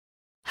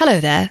Hello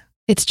there,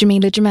 it's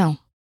Jamila Jamel.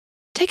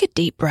 Take a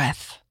deep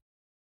breath.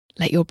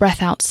 Let your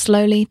breath out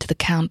slowly to the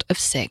count of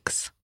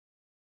 6.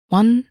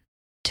 1,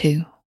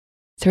 2,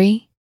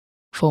 3,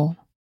 4,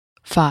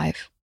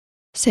 5,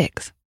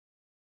 6.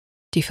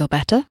 Do you feel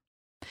better?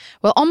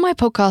 Well, on my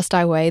podcast,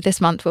 I Weigh,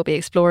 this month we'll be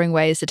exploring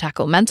ways to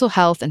tackle mental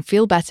health and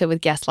feel better with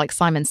guests like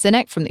Simon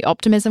Sinek from The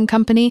Optimism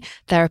Company,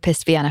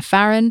 therapist Vienna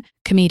Farron,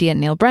 comedian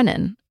Neil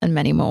Brennan, and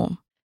many more.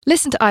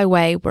 Listen to I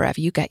Weigh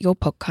wherever you get your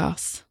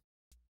podcasts.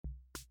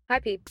 Hi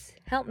peeps,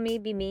 Help Me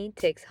Be Me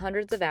takes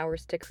hundreds of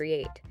hours to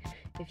create.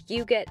 If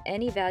you get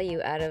any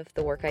value out of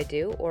the work I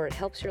do or it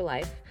helps your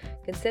life,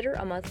 consider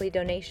a monthly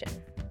donation.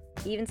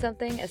 Even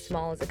something as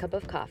small as a cup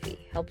of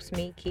coffee helps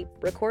me keep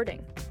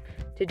recording.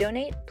 To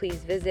donate, please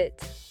visit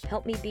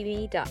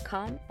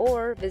helpmebeme.com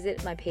or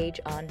visit my page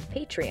on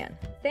Patreon.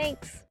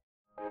 Thanks!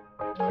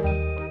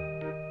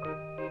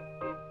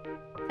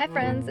 Hi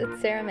friends,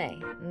 it's Sarah May,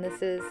 and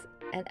this is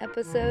an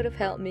episode of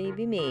Help Me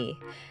Be Me.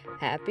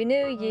 Happy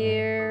New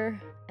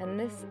Year! And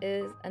this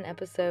is an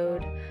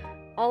episode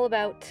all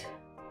about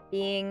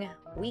being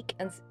weak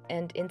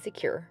and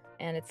insecure,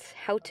 and it's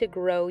how to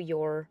grow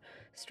your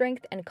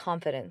strength and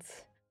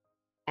confidence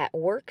at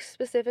work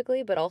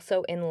specifically, but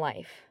also in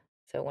life.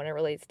 So when it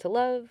relates to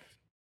love,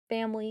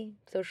 family,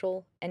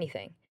 social,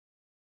 anything.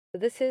 So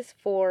this is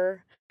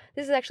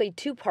actually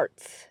 2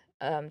 parts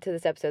to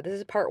this episode. This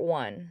is part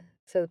 1.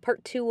 So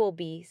part 2 will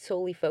be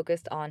solely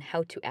focused on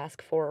how to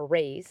ask for a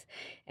raise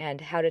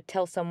and how to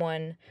tell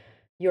someone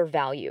your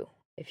value.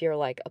 If you're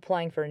like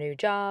applying for a new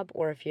job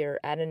or if you're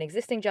at an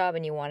existing job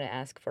and you want to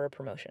ask for a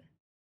promotion.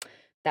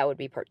 That would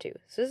be part 2.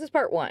 So this is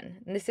part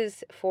 1. And this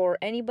is for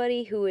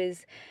anybody who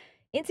is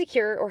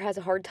insecure or has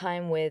a hard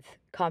time with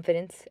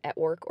confidence at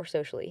work or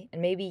socially.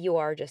 And maybe you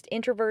are just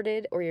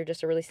introverted or you're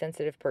just a really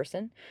sensitive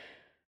person.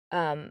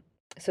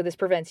 So this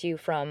prevents you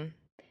from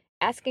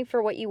asking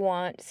for what you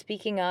want,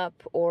 speaking up,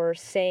 or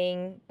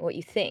saying what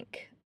you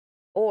think.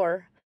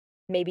 Or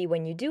maybe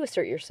when you do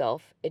assert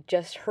yourself, it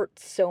just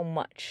hurts so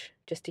much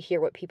just to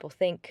hear what people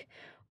think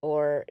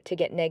or to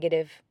get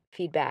negative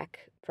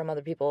feedback from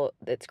other people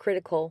that's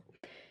critical.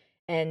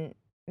 And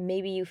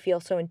maybe you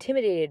feel so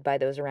intimidated by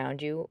those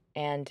around you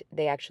and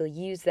they actually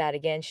use that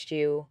against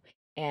you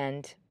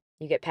and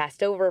you get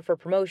passed over for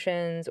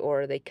promotions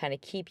or they kind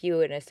of keep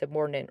you in a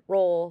subordinate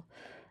role.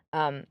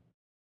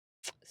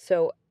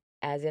 So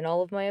as in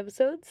all of my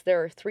episodes,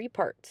 there are 3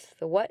 parts: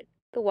 the what,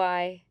 the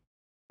why,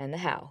 and the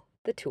how,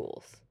 the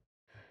tools.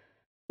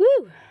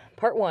 Woo!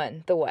 Part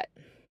 1, the what.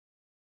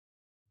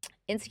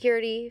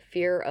 Insecurity,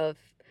 fear of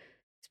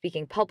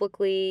speaking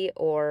publicly,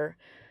 or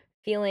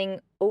feeling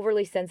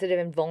overly sensitive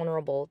and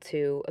vulnerable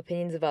to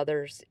opinions of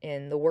others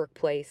in the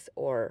workplace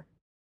or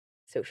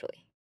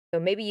socially. So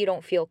maybe you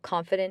don't feel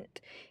confident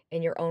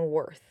in your own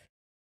worth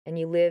and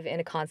you live in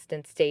a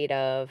constant state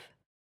of,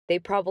 they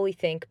probably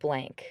think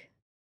blank.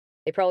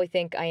 They probably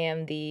think I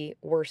am the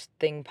worst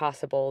thing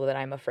possible that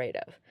I'm afraid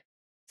of.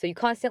 So you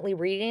constantly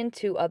read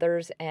into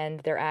others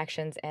and their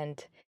actions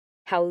and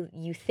how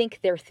you think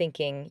they're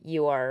thinking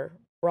you are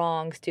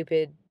wrong,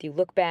 stupid, you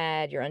look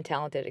bad, you're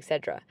untalented,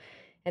 etc.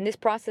 And this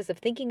process of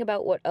thinking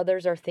about what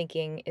others are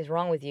thinking is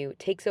wrong with you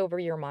takes over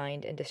your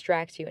mind and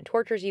distracts you and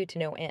tortures you to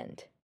no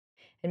end.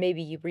 And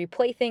maybe you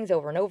replay things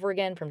over and over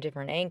again from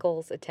different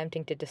angles,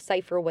 attempting to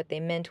decipher what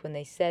they meant when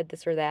they said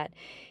this or that.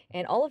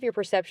 And all of your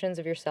perceptions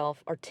of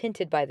yourself are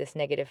tinted by this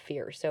negative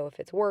fear. So if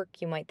it's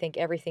work, you might think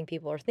everything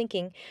people are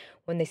thinking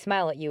when they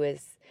smile at you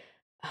is,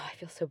 oh, I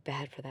feel so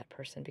bad for that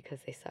person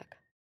because they suck.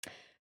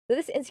 So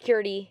this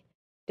insecurity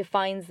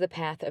defines the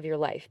path of your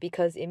life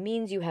because it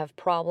means you have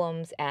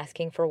problems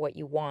asking for what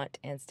you want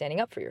and standing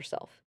up for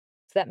yourself.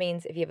 So that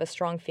means if you have a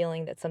strong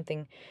feeling that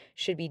something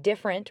should be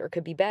different or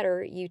could be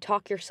better, you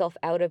talk yourself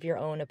out of your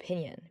own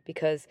opinion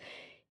because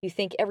you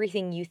think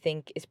everything you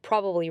think is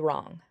probably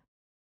wrong.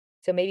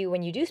 So maybe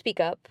when you do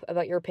speak up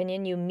about your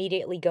opinion, you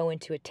immediately go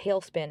into a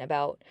tailspin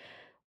about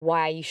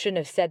why you shouldn't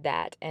have said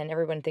that and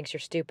everyone thinks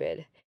you're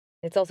stupid.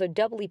 It's also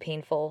doubly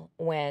painful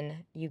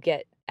when you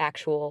get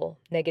actual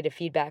negative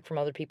feedback from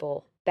other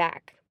people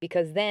back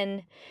because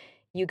then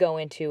you go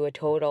into a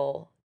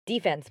total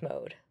defense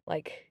mode,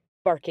 like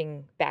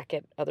barking back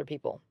at other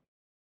people.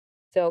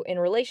 So in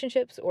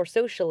relationships or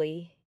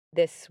socially,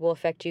 this will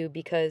affect you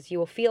because you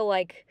will feel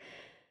like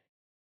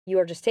you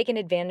are just taken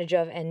advantage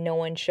of and no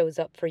one shows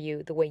up for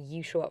you the way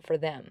you show up for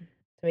them.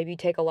 So maybe you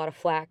take a lot of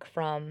flack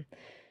from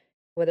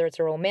whether it's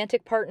a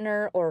romantic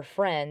partner or a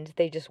friend.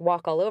 They just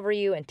walk all over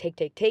you and take.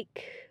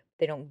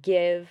 They don't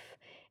give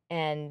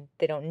and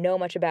they don't know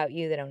much about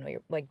you. They don't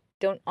know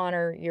don't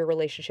honor your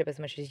relationship as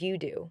much as you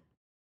do.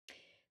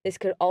 This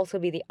could also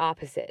be the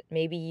opposite.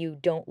 Maybe you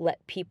don't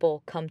let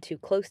people come too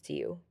close to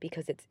you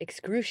because it's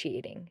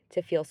excruciating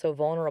to feel so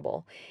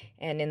vulnerable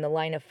and in the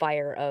line of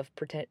fire of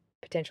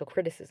potential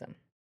criticism.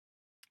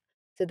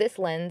 So this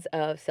lens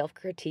of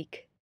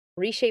self-critique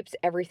reshapes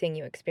everything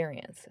you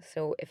experience.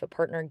 So if a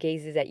partner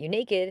gazes at you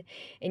naked,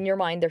 in your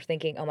mind they're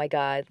thinking, oh my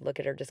God,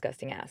 look at her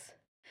disgusting ass.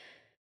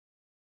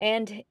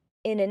 And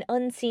In an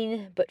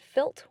unseen but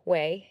felt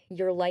way,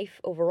 your life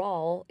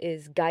overall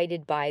is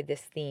guided by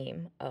this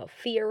theme of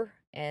fear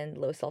and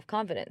low self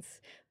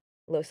confidence,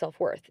 low self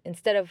worth.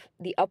 Instead of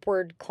the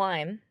upward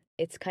climb,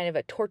 it's kind of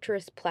a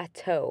torturous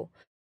plateau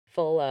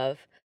full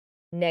of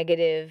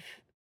negative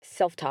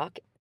self talk,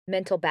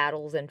 mental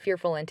battles, and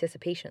fearful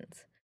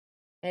anticipations.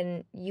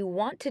 And you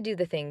want to do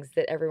the things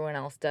that everyone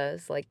else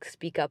does, like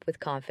speak up with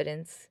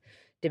confidence,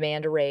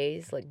 demand a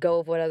raise, let go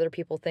of what other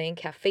people think,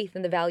 have faith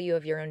in the value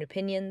of your own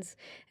opinions,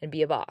 and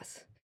be a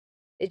boss.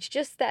 It's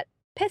just that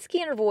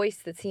pesky inner voice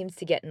that seems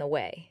to get in the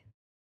way.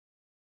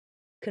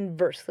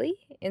 Conversely,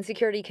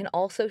 insecurity can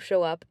also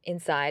show up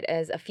inside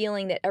as a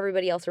feeling that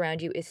everybody else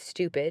around you is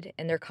stupid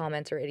and their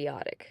comments are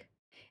idiotic,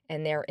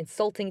 and they're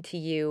insulting to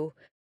you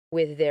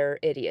with their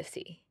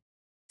idiocy.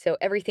 So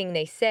everything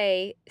they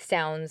say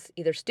sounds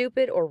either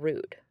stupid or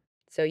rude.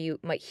 So you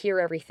might hear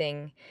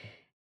everything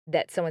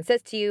that someone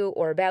says to you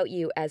or about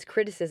you as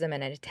criticism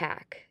and an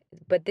attack.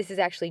 But this is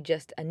actually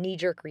just a knee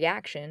jerk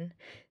reaction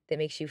that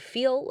makes you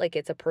feel like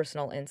it's a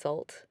personal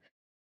insult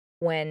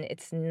when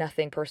it's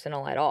nothing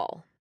personal at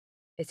all.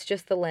 It's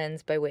just the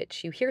lens by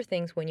which you hear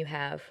things when you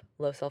have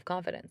low self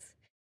confidence.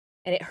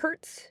 And it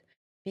hurts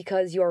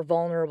because you're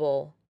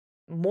vulnerable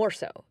more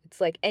so.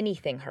 It's like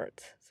anything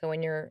hurts. So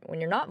when you're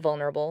not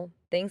vulnerable,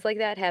 things like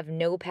that have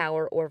no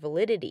power or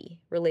validity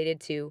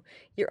related to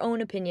your own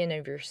opinion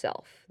of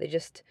yourself. They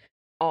just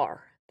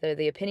are. They're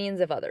the opinions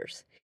of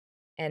others.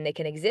 And they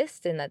can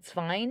exist and that's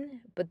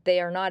fine, but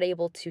they are not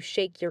able to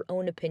shake your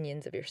own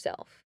opinions of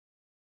yourself.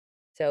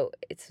 So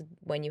it's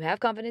when you have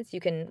confidence,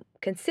 you can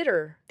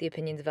consider the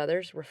opinions of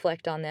others,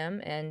 reflect on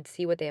them, and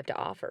see what they have to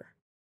offer.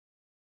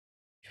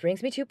 Which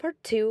brings me to part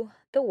 2,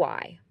 the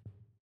why.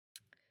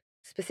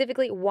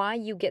 Specifically, why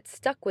you get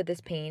stuck with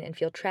this pain and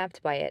feel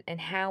trapped by it,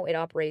 and how it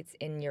operates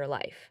in your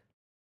life.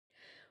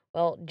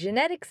 Well,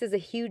 genetics is a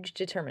huge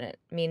determinant,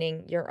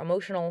 meaning your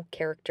emotional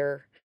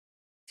character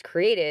is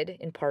created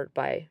in part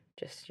by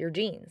just your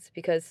genes,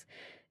 because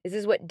this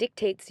is what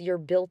dictates your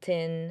built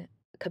in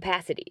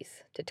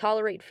capacities to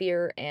tolerate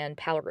fear and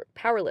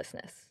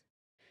powerlessness.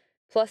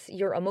 Plus,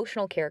 your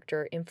emotional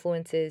character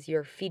influences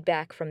your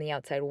feedback from the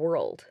outside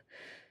world.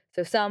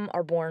 So, some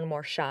are born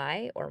more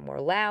shy or more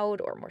loud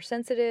or more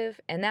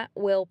sensitive, and that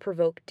will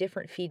provoke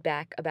different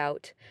feedback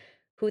about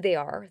who they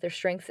are, their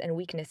strengths and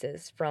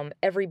weaknesses from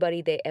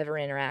everybody they ever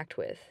interact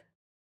with.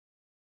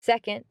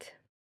 Second,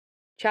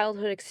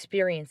 childhood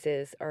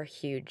experiences are a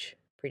huge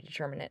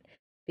predeterminant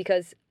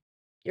because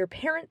your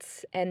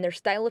parents and their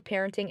style of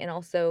parenting and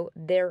also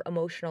their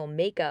emotional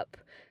makeup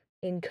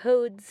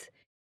encodes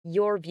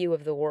your view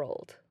of the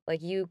world.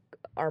 Like you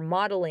are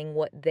modeling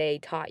what they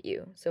taught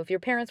you. So if your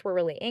parents were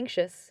really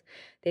anxious,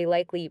 they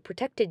likely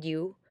protected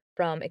you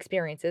from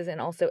experiences and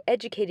also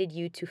educated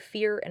you to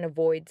fear and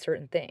avoid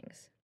certain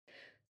things.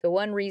 The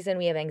one reason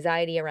we have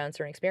anxiety around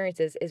certain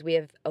experiences is we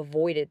have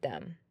avoided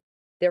them.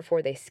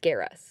 Therefore, they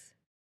scare us.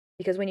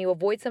 Because when you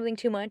avoid something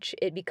too much,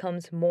 it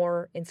becomes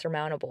more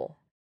insurmountable.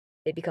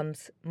 It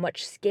becomes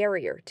much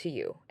scarier to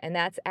you. And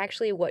that's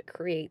actually what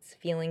creates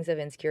feelings of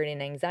insecurity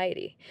and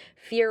anxiety,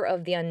 fear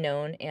of the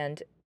unknown,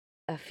 and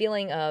a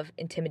feeling of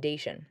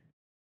intimidation.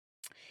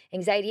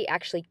 Anxiety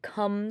actually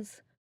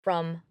comes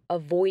from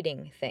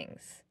avoiding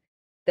things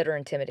that are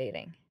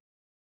intimidating.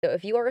 So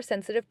if you are a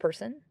sensitive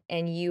person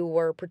and you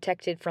were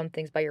protected from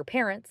things by your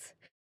parents,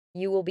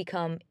 you will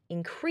become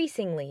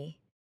increasingly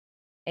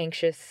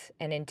anxious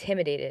and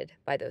intimidated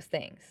by those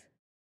things.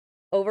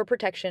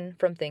 Overprotection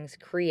from things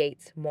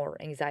creates more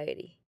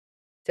anxiety.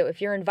 So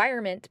if your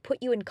environment put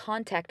you in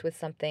contact with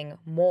something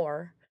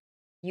more,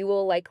 you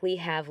will likely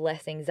have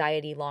less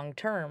anxiety long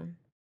term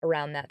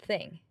around that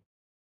thing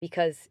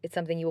because it's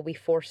something you will be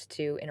forced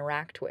to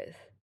interact with.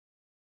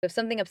 So if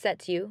something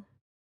upsets you,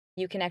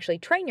 you can actually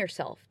train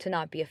yourself to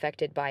not be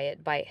affected by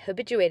it by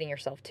habituating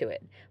yourself to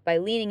it, by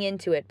leaning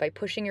into it, by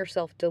pushing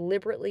yourself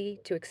deliberately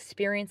to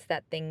experience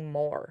that thing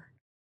more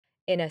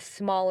in a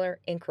smaller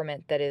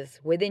increment that is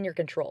within your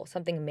control,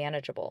 something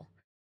manageable.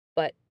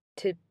 But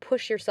to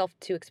push yourself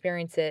to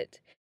experience it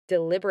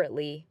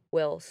deliberately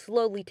will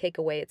slowly take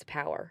away its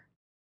power.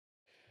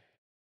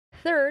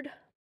 Third,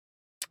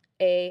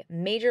 a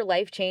major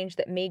life change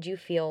that made you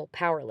feel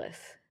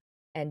powerless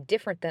and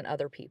different than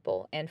other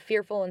people and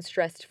fearful and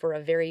stressed for a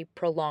very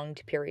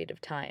prolonged period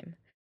of time.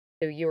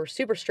 So you were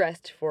super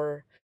stressed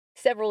for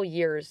several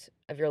years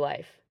of your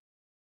life.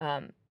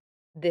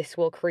 This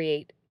will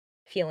create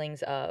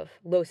feelings of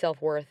low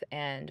self worth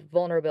and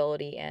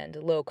vulnerability and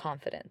low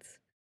confidence.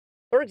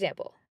 For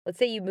example, let's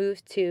say you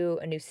moved to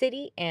a new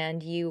city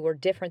and you were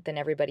different than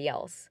everybody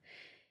else.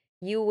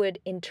 You would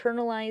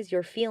internalize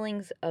your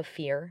feelings of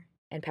fear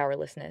and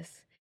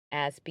powerlessness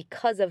as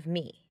because of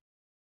me,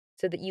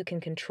 so that you can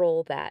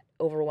control that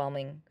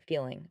overwhelming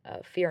feeling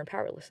of fear and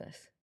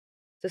powerlessness.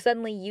 So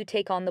suddenly you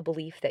take on the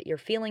belief that your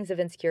feelings of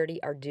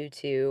insecurity are due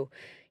to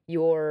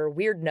your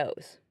weird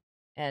nose.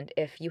 And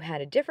if you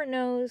had a different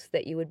nose,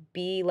 that you would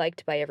be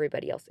liked by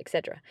everybody else,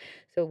 etc.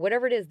 So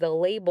whatever it is, the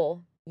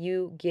label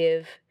you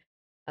give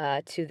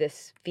to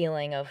this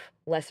feeling of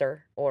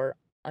lesser or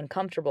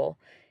uncomfortable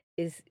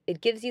is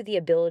it gives you the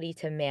ability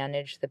to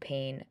manage the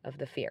pain of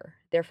the fear.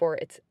 Therefore,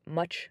 it's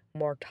much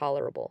more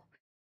tolerable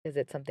because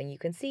it's something you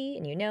can see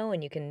and you know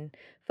and you can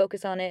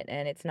focus on it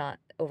and it's not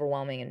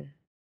overwhelming and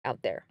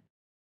out there.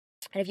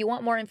 And if you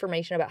want more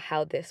information about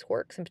how this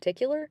works in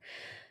particular,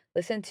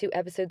 listen to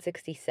episode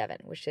 67,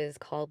 which is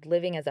called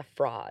Living as a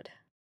Fraud.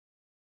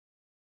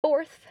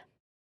 Fourth,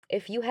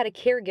 if you had a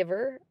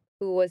caregiver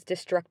who was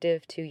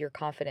destructive to your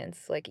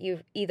confidence, like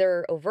you've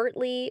either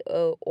overtly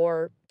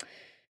or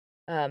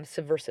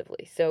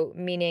subversively. So,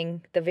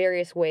 meaning the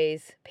various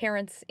ways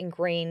parents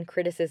ingrain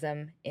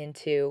criticism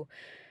into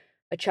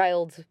a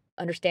child's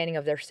understanding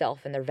of their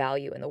self and their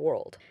value in the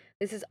world.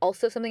 This is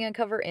also something I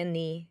cover in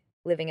the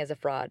Living as a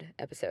Fraud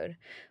episode.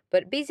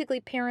 But basically,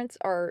 parents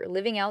are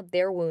living out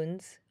their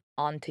wounds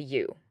onto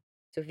you.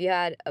 So, if you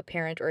had a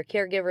parent or a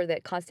caregiver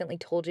that constantly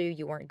told you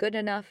you weren't good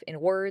enough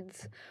in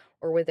words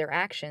or with their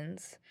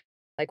actions,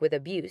 like with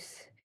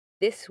abuse,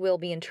 this will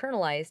be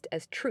internalized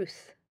as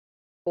truth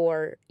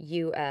for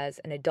you as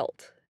an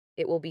adult.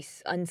 It will be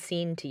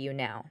unseen to you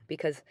now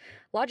because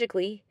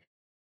logically,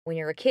 when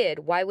you're a kid,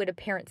 why would a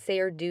parent say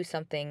or do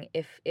something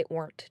if it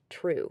weren't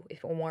true,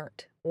 if it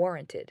weren't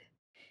warranted?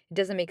 It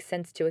doesn't make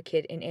sense to a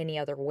kid in any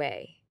other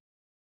way.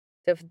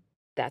 So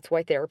that's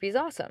why therapy is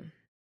awesome.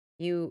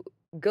 You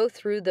go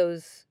through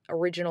those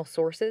original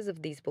sources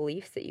of these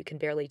beliefs that you can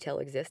barely tell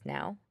exist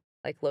now,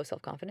 like low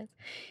self-confidence.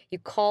 You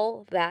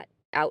call that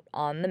out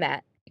on the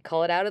mat, you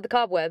call it out of the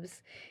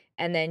cobwebs,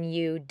 and then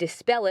you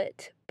dispel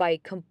it by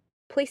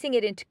placing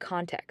it into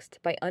context,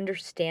 by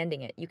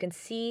understanding it. You can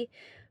see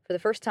for the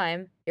first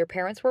time your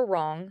parents were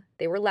wrong,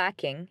 they were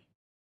lacking,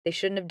 they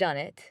shouldn't have done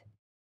it.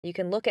 You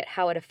can look at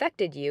how it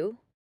affected you,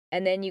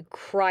 and then you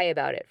cry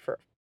about it for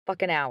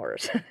fucking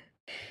hours.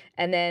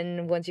 And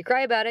then once you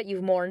cry about it,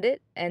 you've mourned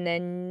it, and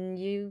then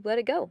you let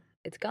it go.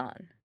 It's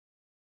gone.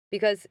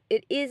 Because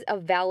it is a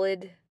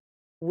valid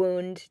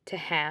wound to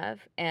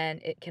have,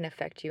 and it can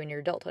affect you in your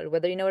adulthood,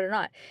 whether you know it or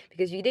not,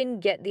 because you didn't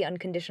get the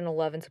unconditional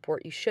love and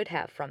support you should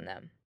have from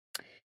them.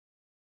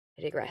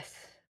 I digress.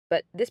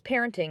 But this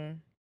parenting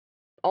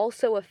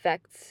also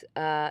affects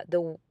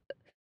the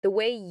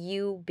way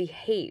you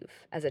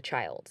behave as a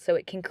child. So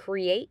it can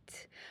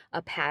create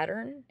a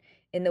pattern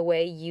in the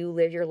way you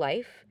live your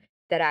life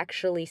that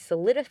actually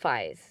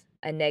solidifies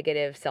a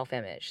negative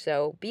self-image.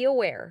 So be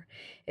aware.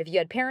 If you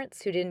had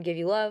parents who didn't give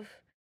you love,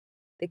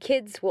 the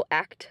kids will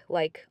act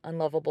like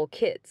unlovable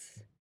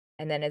kids.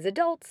 And then as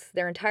adults,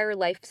 their entire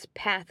life's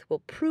path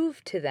will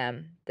prove to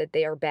them that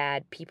they are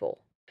bad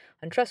people.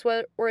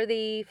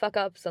 Untrustworthy,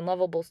 fuck-ups,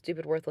 unlovable,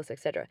 stupid, worthless,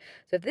 etc.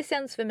 So if this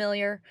sounds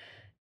familiar,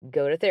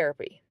 go to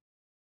therapy.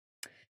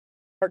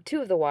 Part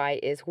 2 of the why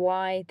is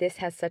why this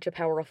has such a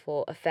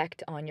powerful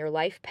effect on your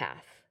life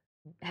path.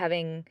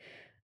 Having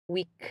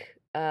weak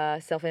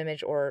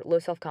self-image or low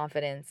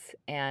self-confidence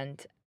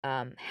and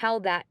how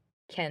that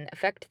can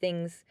affect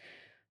things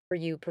for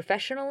you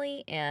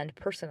professionally and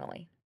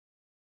personally.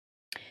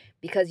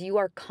 Because you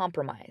are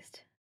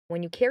compromised.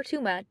 When you care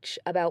too much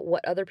about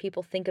what other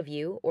people think of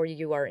you or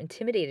you are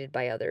intimidated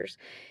by others,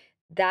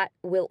 that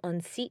will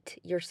unseat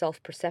your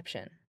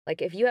self-perception.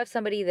 Like if you have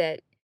somebody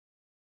that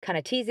kind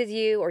of teases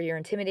you or you're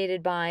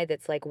intimidated by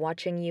that's like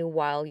watching you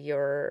while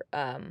you're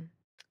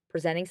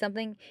presenting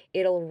something,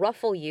 it'll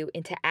ruffle you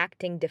into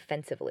acting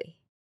defensively.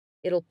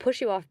 It'll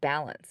push you off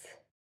balance.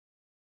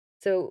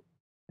 So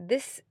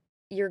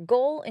your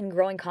goal in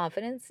growing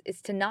confidence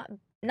is to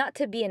not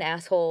to be an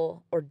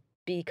asshole or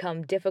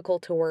become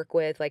difficult to work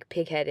with, like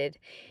pig-headed.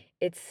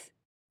 It's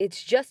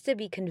just to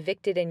be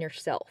convicted in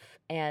yourself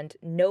and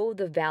know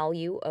the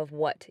value of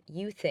what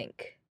you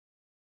think.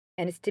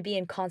 And it's to be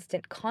in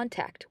constant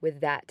contact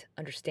with that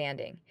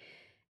understanding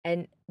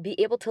and be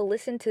able to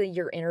listen to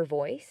your inner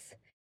voice,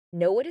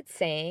 know what it's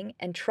saying,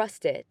 and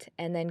trust it,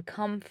 and then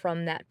come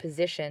from that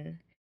position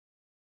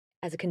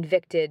as a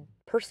convicted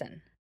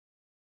person.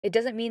 It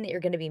doesn't mean that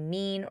you're going to be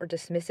mean or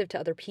dismissive to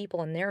other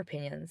people and their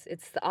opinions.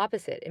 It's the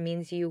opposite. It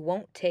means you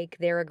won't take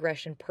their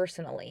aggression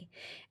personally,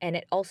 and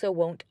it also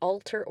won't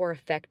alter or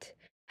affect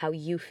how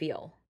you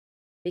feel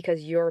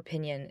because your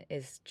opinion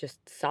is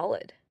just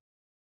solid.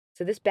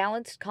 So this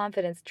balanced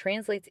confidence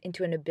translates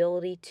into an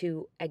ability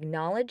to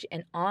acknowledge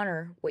and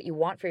honor what you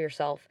want for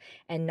yourself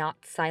and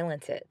not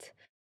silence it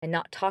and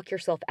not talk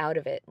yourself out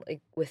of it,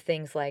 like with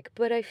things like,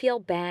 but I feel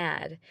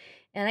bad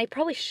and I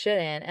probably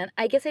shouldn't. And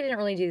I guess I didn't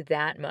really do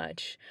that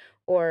much.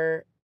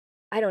 Or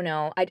I don't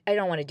know. I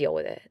don't want to deal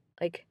with it.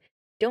 Like,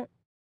 don't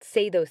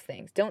say those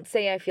things. Don't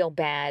say I feel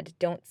bad.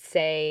 Don't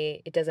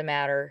say it doesn't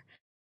matter.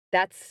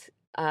 That's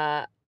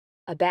a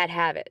bad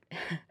habit.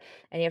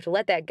 And you have to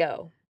let that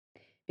go.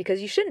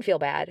 Because you shouldn't feel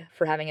bad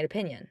for having an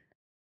opinion.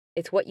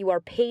 It's what you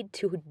are paid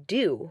to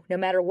do, no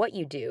matter what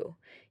you do.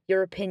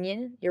 Your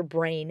opinion, your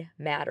brain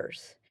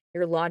matters.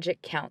 Your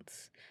logic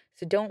counts.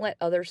 So don't let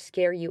others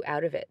scare you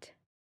out of it.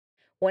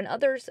 When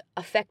others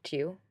affect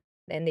you,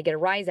 and they get a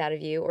rise out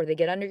of you, or they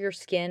get under your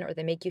skin, or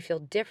they make you feel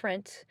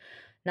different,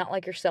 not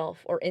like yourself,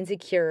 or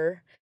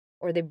insecure,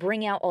 or they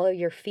bring out all of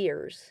your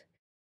fears,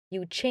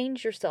 you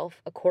change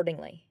yourself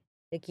accordingly.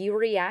 Like you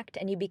react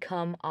and you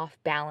become off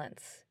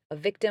balance a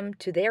victim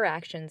to their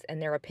actions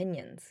and their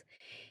opinions.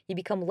 You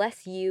become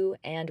less you,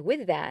 and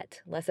with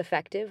that, less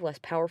effective, less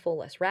powerful,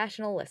 less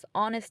rational, less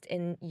honest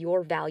in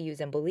your values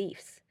and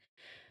beliefs.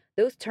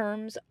 Those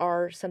terms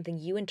are something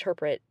you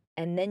interpret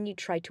and then you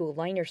try to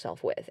align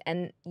yourself with.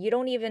 And you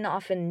don't even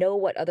often know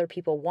what other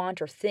people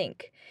want or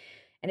think.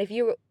 And if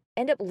you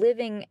end up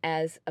living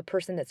as a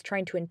person that's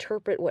trying to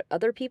interpret what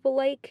other people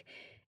like,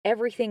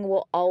 everything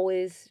will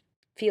always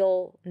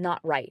feel not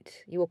right.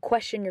 You will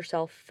question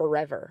yourself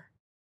forever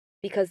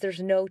because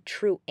there's no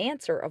true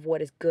answer of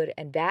what is good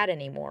and bad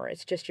anymore.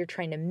 It's just you're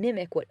trying to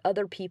mimic what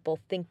other people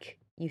think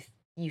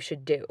you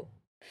should do.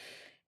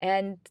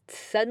 And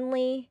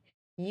suddenly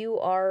you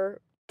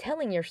are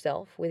telling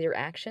yourself with your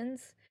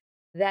actions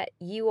that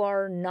you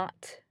are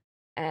not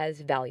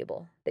as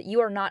valuable, that you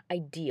are not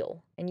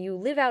ideal, and you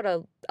live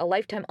out a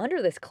lifetime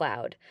under this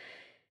cloud.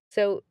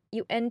 So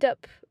you end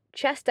up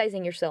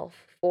chastising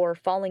yourself for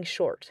falling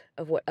short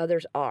of what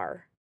others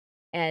are.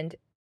 And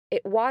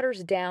it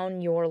waters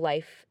down your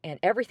life and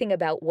everything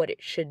about what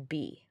it should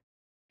be.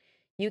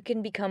 You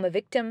can become a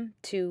victim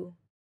to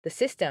the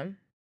system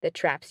that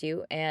traps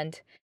you, and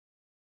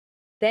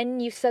then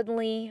you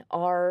suddenly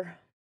are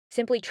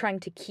simply trying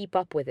to keep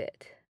up with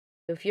it.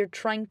 So if you're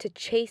trying to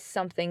chase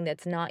something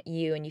that's not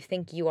you and you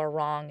think you are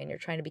wrong and you're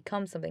trying to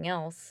become something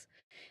else,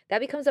 that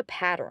becomes a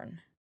pattern.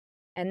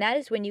 And that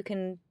is when you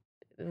can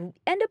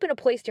end up in a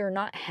place you're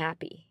not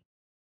happy.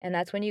 And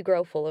that's when you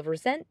grow full of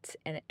resent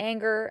and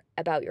anger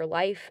about your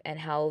life and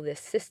how this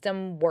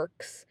system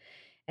works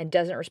and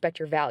doesn't respect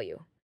your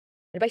value.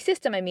 And by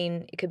system, I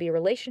mean it could be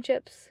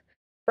relationships,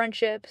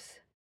 friendships,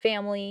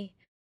 family,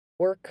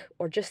 work,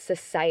 or just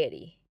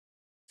society.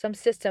 Some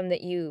system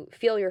that you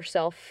feel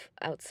yourself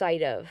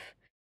outside of.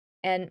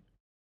 And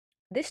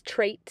this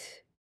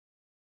trait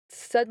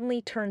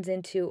suddenly turns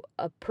into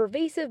a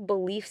pervasive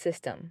belief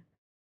system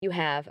you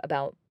have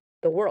about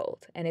the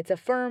world. And it's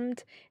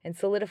affirmed and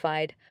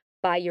solidified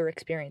by your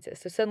experiences.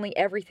 So suddenly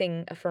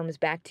everything affirms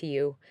back to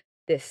you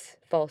this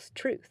false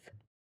truth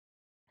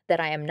that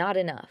I am not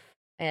enough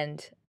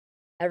and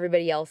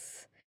everybody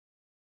else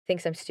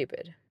thinks I'm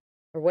stupid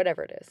or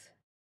whatever it is.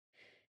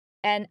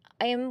 And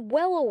I am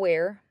well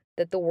aware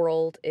that the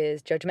world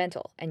is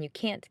judgmental and you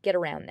can't get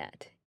around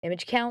that.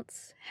 Image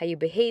counts, how you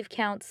behave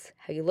counts,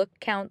 how you look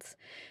counts.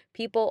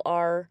 People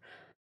are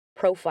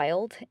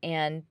profiled,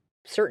 and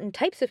certain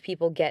types of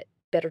people get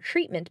better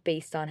treatment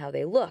based on how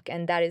they look,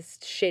 and that is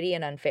shitty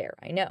and unfair,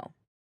 I know.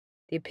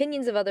 The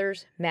opinions of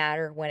others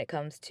matter when it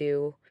comes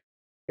to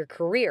your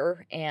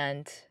career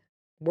and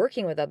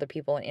working with other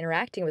people and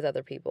interacting with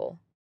other people.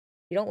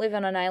 You don't live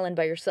on an island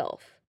by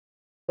yourself.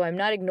 So I'm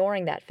not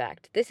ignoring that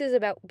fact. This is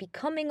about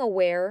becoming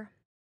aware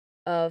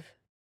of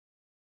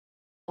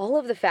all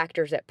of the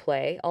factors at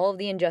play, all of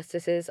the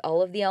injustices,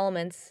 all of the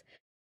elements,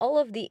 all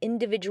of the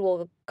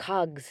individual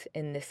cogs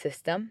in this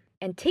system,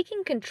 and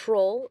taking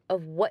control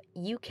of what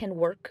you can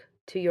work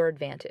to your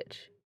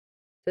advantage.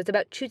 So it's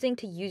about choosing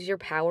to use your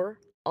power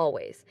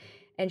always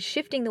and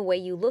shifting the way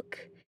you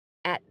look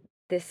at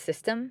this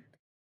system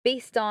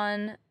based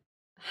on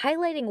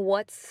highlighting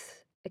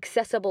what's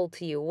accessible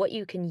to you, what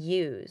you can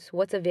use,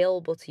 what's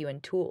available to you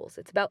in tools.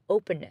 It's about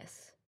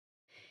openness.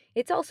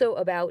 It's also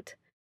about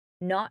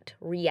not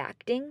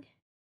reacting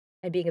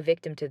and being a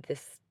victim to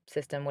this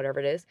system, whatever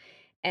it is,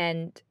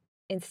 and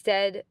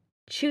instead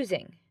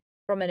choosing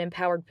from an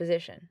empowered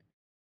position.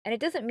 And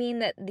it doesn't mean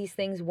that these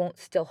things won't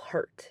still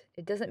hurt.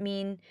 It doesn't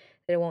mean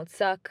that it won't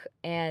suck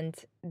and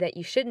that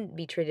you shouldn't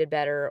be treated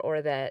better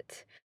or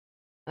that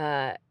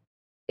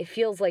it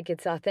feels like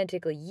it's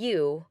authentically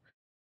you.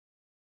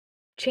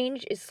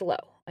 Change is slow.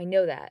 I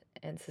know that.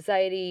 And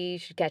society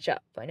should catch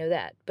up. I know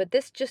that. But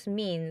this just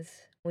means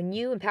when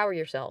you empower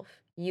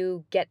yourself,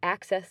 you get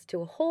access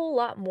to a whole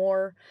lot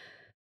more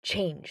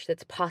change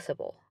that's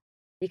possible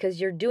because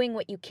you're doing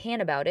what you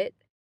can about it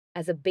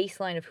as a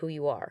baseline of who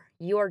you are.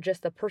 You are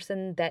just a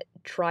person that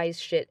tries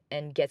shit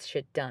and gets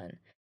shit done.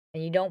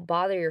 And you don't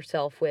bother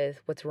yourself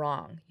with what's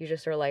wrong. You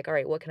just are like, all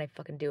right, what can I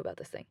fucking do about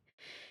this thing?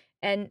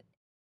 And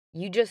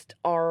you just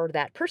are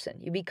that person.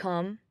 You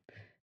become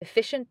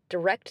efficient,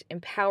 direct,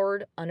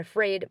 empowered,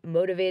 unafraid,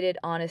 motivated,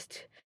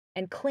 honest,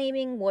 and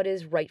claiming what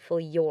is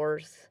rightfully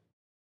yours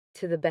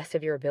to the best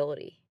of your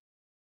ability.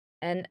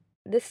 And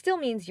this still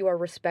means you are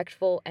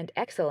respectful and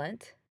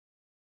excellent,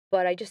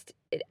 but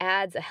it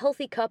adds a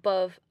healthy cup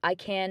of I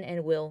can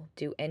and will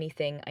do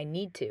anything I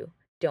need to.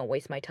 Don't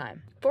waste my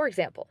time. For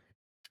example,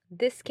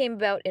 this came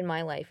about in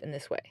my life in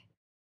this way.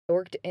 I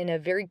worked in a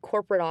very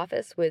corporate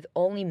office with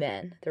only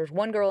men. There was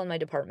one girl in my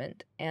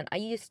department, and I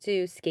used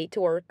to skate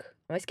to work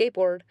on my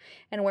skateboard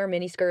and wear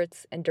mini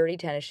skirts and dirty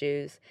tennis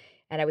shoes,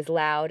 and I was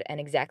loud and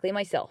exactly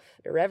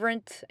myself.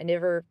 Irreverent. I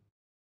never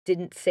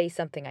didn't say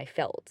something I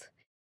felt.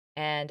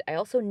 And I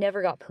also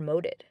never got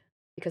promoted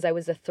because I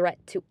was a threat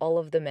to all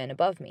of the men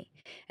above me.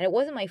 And it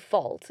wasn't my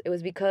fault. It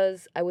was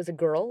because I was a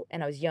girl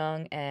and I was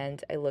young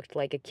and I looked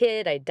like a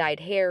kid. I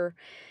dyed hair.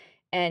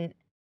 And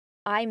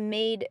I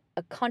made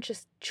a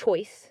conscious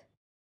choice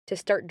to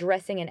start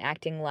dressing and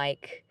acting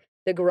like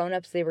the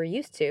grown-ups they were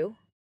used to.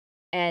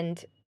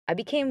 And I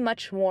became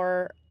much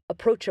more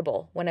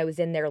approachable when I was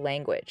in their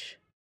language.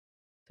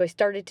 So I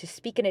started to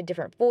speak in a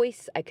different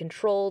voice. I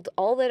controlled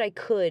all that I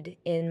could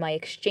in my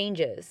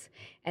exchanges,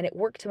 and it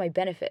worked to my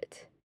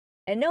benefit.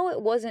 And no,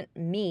 it wasn't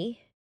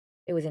me.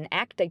 It was an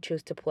act I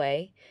chose to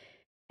play,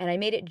 and I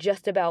made it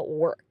just about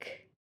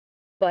work.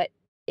 But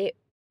it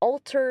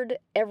altered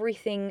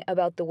everything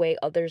about the way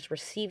others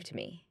received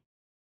me.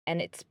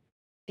 And it's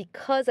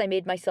because I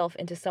made myself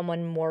into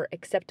someone more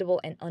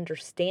acceptable and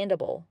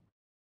understandable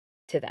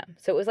to them.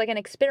 So it was like an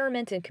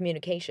experiment in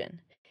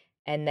communication.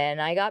 And then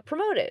I got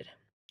promoted.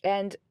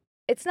 And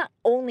it's not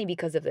only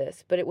because of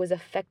this, but it was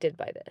affected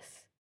by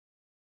this.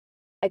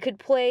 I could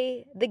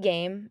play the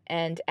game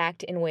and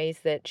act in ways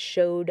that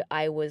showed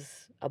I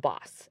was a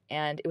boss.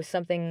 And it was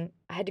something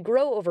I had to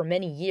grow over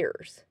many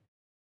years.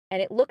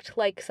 And it looked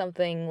like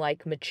something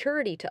like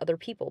maturity to other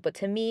people. But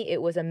to me,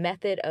 it was a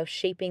method of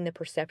shaping the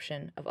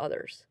perception of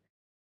others.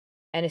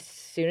 And as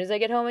soon as I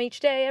get home each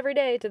day, every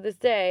day to this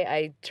day,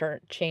 I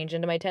change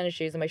into my tennis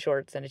shoes and my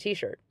shorts and a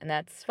t-shirt. And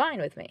that's fine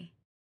with me.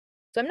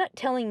 So I'm not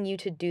telling you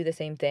to do the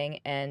same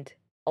thing and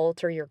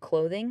alter your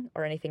clothing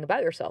or anything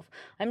about yourself.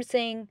 I'm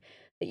saying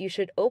that you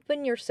should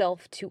open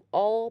yourself to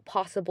all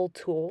possible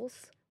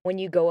tools when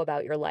you go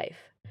about your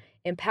life.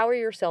 Empower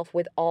yourself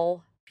with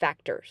all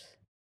factors.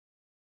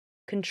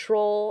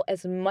 Control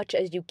as much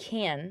as you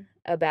can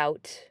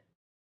about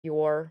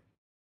your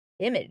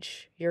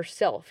image,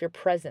 yourself, your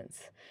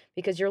presence,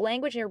 because your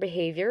language and your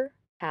behavior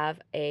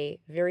have a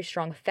very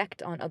strong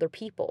effect on other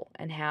people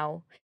and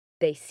how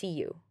they see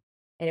you.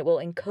 And it will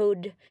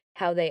encode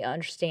how they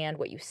understand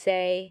what you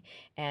say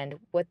and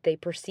what they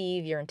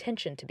perceive your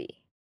intention to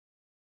be.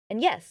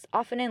 And yes,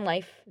 often in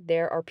life,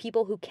 there are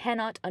people who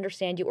cannot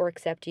understand you or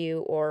accept you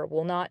or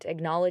will not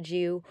acknowledge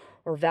you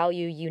or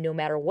value you no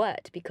matter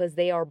what because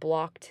they are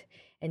blocked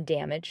and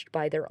damaged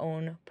by their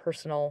own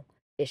personal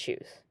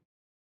issues.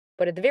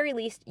 But at the very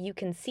least, you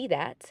can see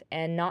that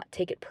and not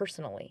take it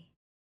personally.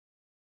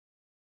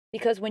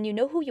 Because when you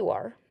know who you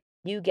are,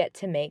 you get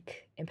to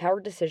make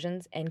empowered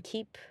decisions and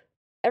keep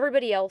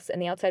everybody else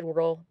and the outside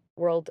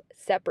world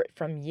separate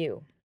from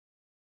you.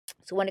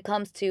 So when it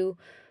comes to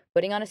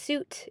putting on a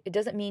suit, it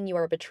doesn't mean you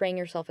are betraying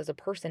yourself as a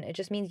person. It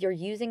just means you're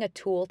using a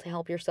tool to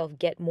help yourself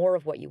get more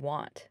of what you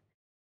want.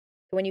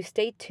 So when you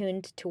stay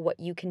tuned to what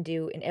you can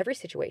do in every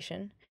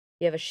situation,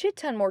 you have a shit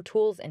ton more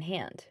tools in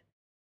hand.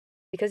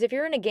 Because if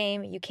you're in a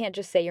game, you can't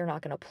just say you're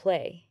not going to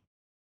play.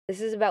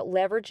 This is about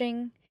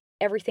leveraging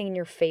everything in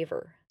your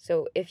favor.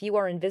 So if you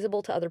are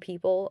invisible to other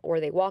people, or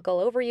they walk all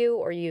over you,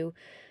 or you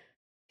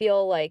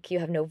feel like you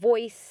have no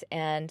voice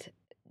and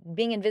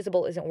being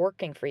invisible isn't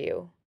working for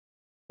you,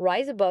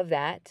 rise above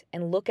that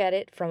and look at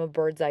it from a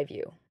bird's eye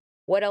view.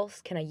 What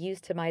else can I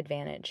use to my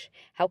advantage?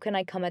 How can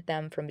I come at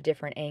them from a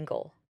different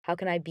angle? How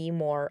can I be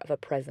more of a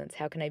presence?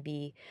 How can I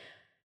be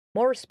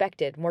more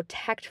respected, more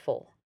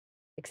tactful,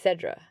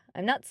 etc.?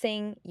 I'm not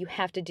saying you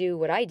have to do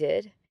what I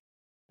did,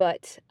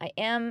 but I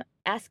am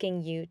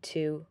asking you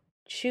to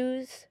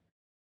choose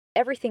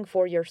everything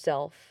for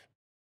yourself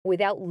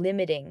without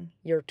limiting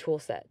your tool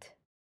set.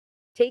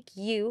 Take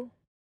you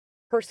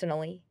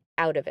personally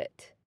out of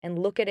it and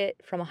look at it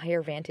from a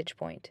higher vantage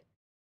point.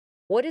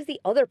 What is the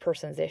other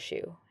person's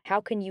issue?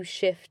 How can you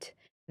shift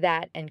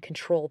that and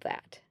control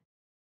that?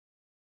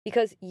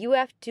 Because you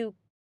have to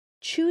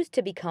choose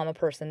to become a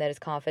person that is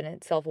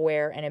confident,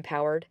 self-aware, and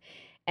empowered,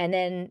 and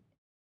then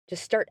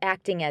just start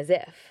acting as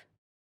if.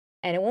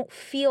 And it won't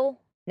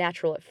feel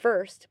natural at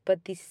first,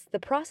 but the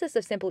process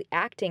of simply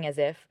acting as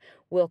if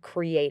will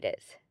create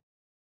it.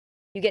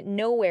 You get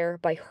nowhere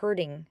by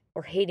hurting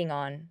or hating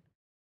on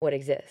what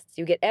exists.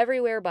 You get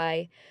everywhere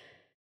by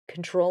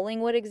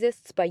controlling what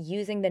exists by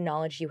using the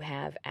knowledge you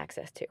have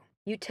access to.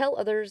 You tell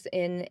others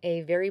in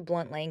a very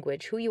blunt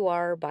language who you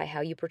are by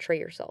how you portray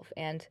yourself.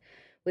 And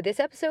with this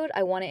episode,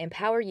 I want to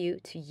empower you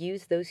to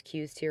use those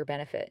cues to your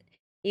benefit.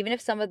 Even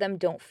if some of them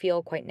don't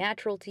feel quite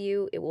natural to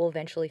you, it will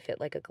eventually fit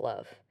like a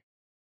glove.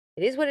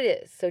 It is what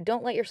it is, so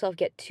don't let yourself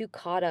get too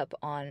caught up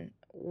on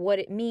what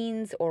it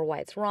means or why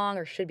it's wrong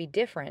or should be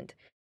different.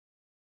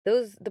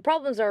 The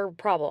problems are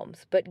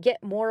problems, but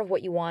get more of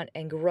what you want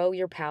and grow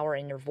your power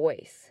in your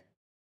voice.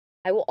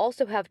 I will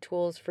also have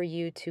tools for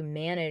you to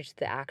manage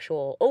the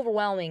actual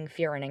overwhelming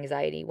fear and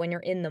anxiety when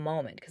you're in the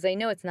moment, because I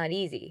know it's not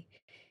easy.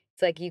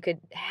 It's like you could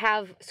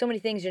have so many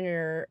things in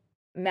your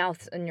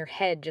mouth and your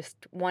head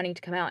just wanting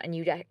to come out, and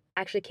you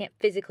actually can't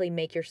physically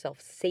make yourself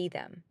say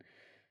them.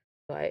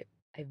 So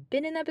I've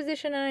been in that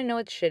position, and I know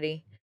it's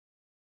shitty.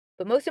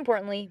 But most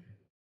importantly,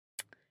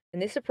 in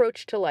this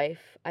approach to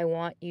life, I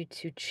want you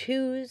to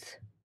choose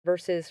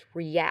versus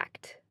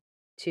react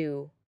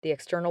to the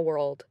external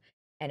world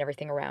and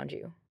everything around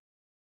you.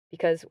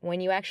 Because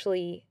when you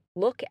actually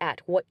look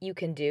at what you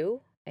can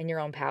do and your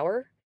own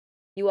power,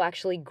 you will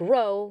actually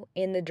grow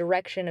in the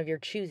direction of your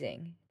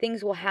choosing.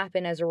 Things will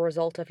happen as a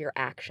result of your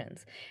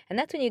actions. And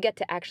that's when you get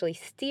to actually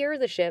steer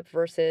the ship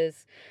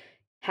versus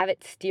have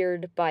it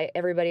steered by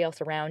everybody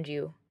else around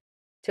you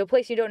to a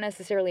place you don't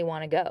necessarily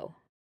want to go.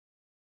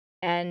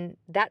 And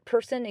that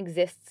person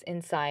exists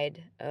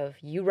inside of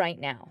you right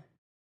now.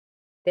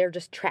 they're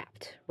just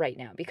trapped right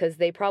now because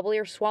they probably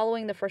are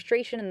swallowing the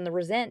frustration and the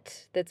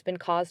resent that's been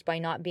caused by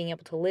not being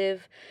able to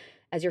live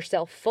as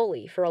yourself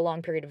fully for a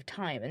long period of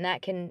time. And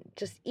that can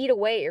just eat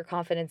away at your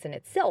confidence in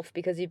itself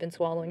because you've been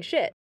swallowing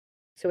shit.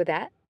 So, with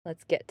that,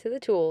 let's get to the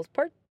tools.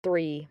 Part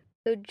 3.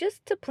 So,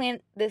 just to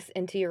plant this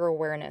into your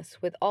awareness,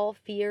 with all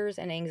fears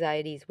and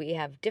anxieties, we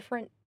have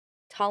different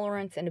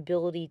tolerance and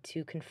ability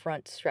to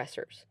confront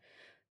stressors.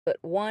 But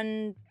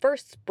one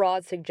first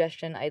broad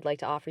suggestion I'd like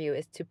to offer you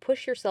is to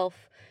push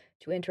yourself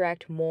to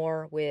interact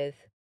more with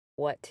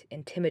what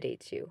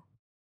intimidates you,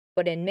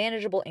 but in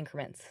manageable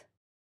increments.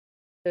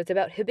 So it's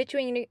about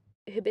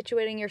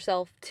habituating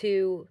yourself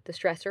to the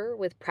stressor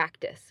with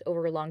practice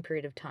over a long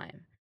period of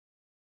time.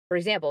 For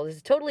example, this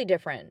is totally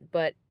different,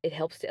 but it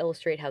helps to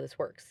illustrate how this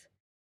works.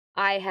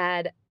 I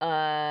had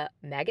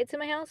maggots in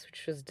my house,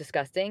 which was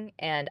disgusting,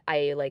 and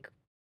I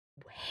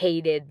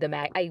hated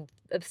I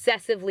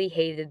obsessively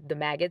hated the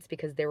maggots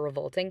because they were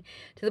revolting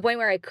to the point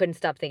where I couldn't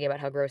stop thinking about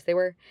how gross they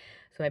were.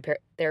 So my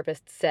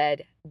therapist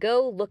said,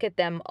 go look at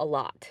them a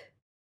lot.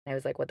 And I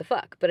was like, what the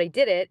fuck? But I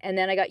did it, and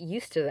then I got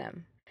used to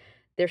them.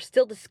 They're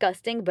still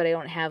disgusting, but I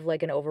don't have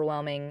like an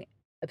overwhelming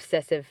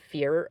obsessive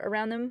fear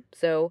around them.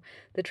 So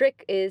the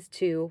trick is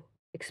to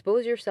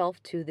expose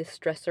yourself to this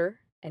stressor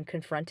and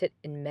confront it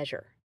in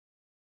measure.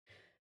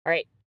 All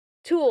right,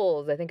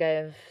 tools. I think I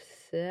have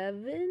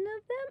 7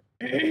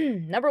 of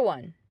them. Number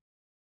 1,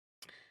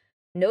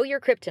 know your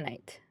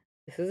kryptonite.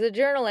 This is a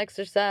journal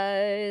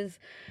exercise.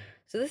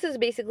 So this is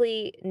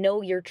basically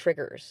know your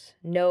triggers.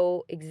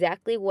 Know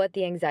exactly what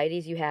the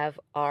anxieties you have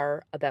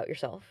are about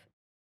yourself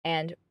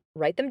and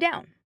write them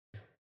down.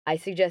 I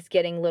suggest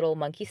getting little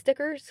monkey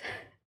stickers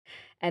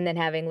and then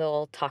having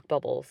little talk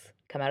bubbles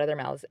come out of their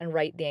mouths and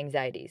write the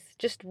anxieties.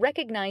 Just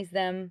recognize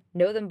them,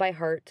 know them by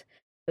heart,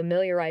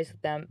 familiarize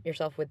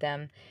yourself with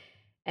them,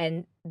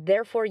 and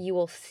therefore you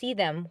will see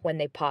them when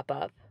they pop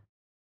up.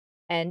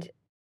 And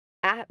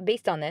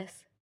based on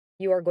this,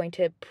 you are going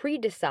to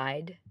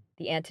pre-decide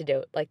the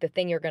antidote, like the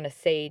thing you're going to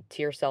say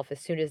to yourself as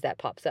soon as that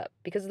pops up,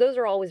 because those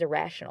are always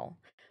irrational,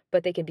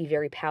 but they can be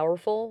very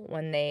powerful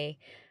when they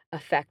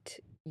affect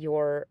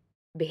your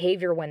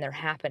behavior when they're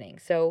happening.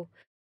 So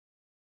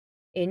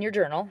in your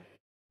journal,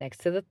 next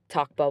to the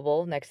talk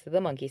bubble, next to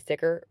the monkey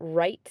sticker,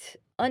 write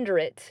under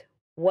it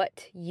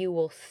what you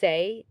will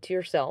say to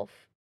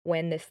yourself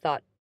when this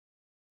thought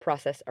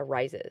process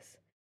arises.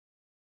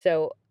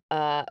 So,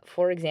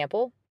 for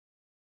example,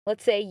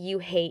 let's say you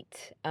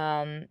hate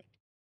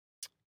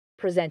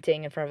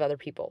presenting in front of other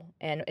people.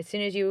 And as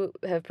soon as you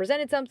have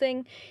presented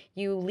something,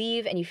 you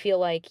leave and you feel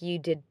like you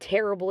did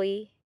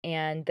terribly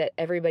and that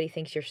everybody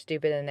thinks you're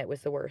stupid and it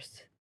was the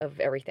worst of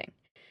everything.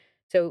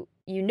 So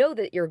you know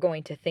that you're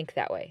going to think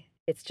that way.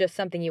 It's just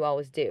something you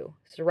always do.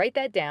 So write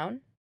that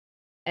down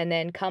and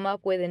then come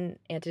up with an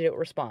antidote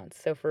response.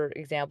 So for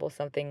example,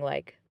 something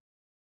like,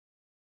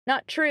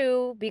 not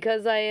true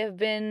because I have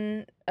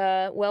been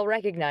well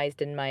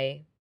recognized in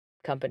my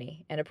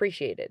company and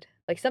appreciated.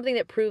 Like something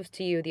that proves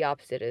to you the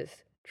opposite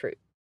is true.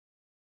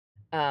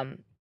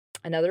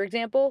 Another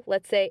example,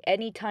 let's say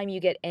anytime you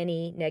get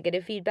any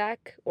negative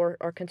feedback or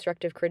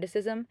constructive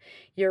criticism,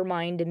 your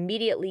mind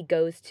immediately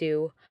goes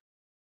to,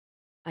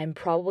 I'm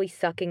probably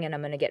sucking and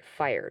I'm going to get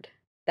fired.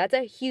 That's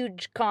a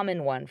huge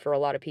common one for a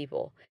lot of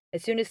people.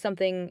 As soon as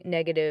something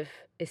negative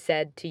is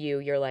said to you,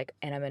 you're like,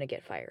 and I'm going to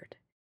get fired.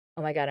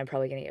 Oh my God, I'm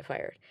probably going to get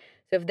fired.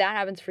 So if that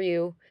happens for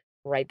you,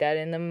 write that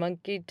in the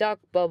monkey talk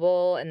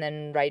bubble and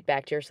then write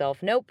back to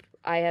yourself, nope,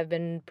 I have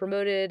been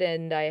promoted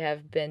and I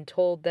have been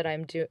told that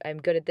I'm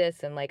good at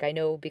this and like I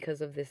know because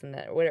of this and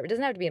that or whatever. It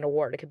doesn't have to be an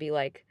award. It could be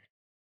like,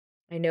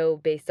 I know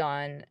based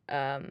on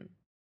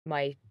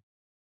my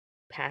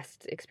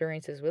past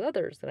experiences with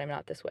others that I'm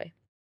not this way.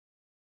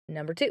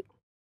 Number 2,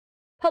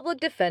 public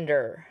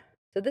defender.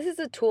 So this is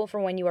a tool for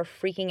when you are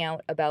freaking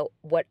out about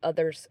what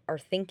others are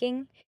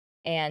thinking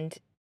and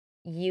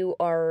you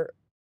are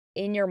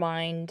in your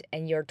mind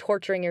and you're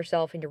torturing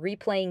yourself and you're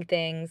replaying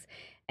things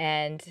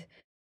and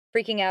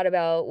freaking out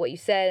about what you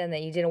said and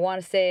then you didn't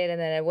want to say it and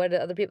then what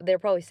other people, they're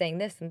probably saying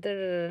this and da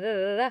da da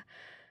da da.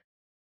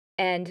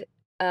 And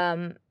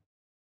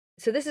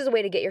so this is a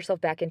way to get yourself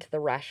back into the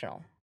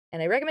rational.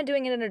 And I recommend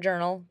doing it in a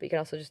journal, but you can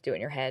also just do it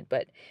in your head.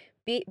 But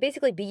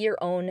basically be your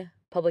own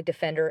public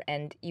defender,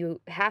 and you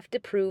have to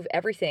prove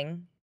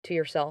everything to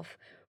yourself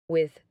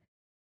with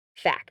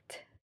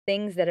fact,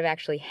 things that have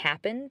actually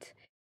happened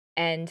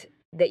and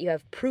that you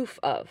have proof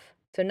of.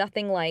 So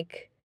nothing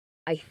like,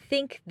 I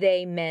think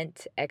they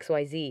meant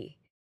XYZ.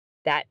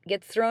 That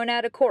gets thrown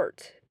out of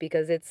court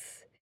because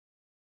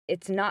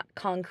it's not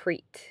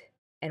concrete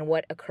and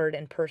what occurred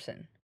in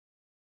person.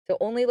 So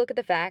only look at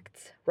the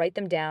facts, write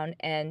them down,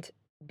 and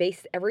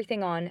base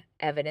everything on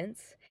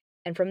evidence.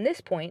 And from this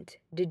point,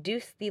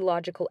 deduce the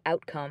logical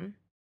outcome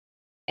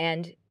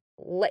and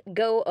let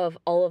go of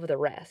all of the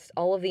rest,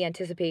 all of the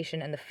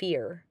anticipation and the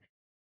fear,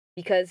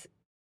 because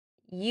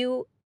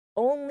you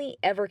only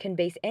ever can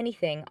base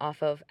anything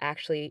off of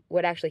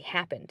what actually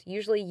happened.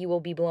 Usually you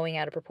will be blowing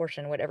out of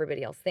proportion what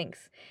everybody else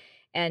thinks.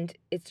 And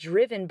it's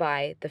driven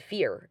by the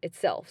fear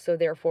itself. So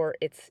therefore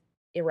it's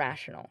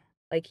irrational.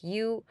 Like,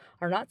 you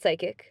are not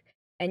psychic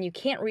and you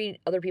can't read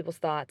other people's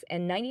thoughts.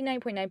 And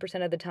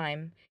 99.9% of the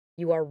time,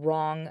 you are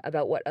wrong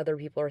about what other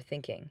people are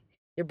thinking.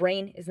 Your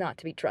brain is not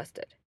to be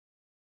trusted.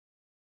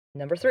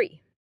 Number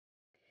 3,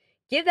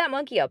 give that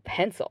monkey a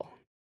pencil.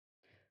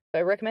 So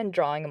I recommend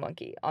drawing a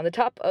monkey on the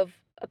top of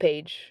a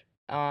page,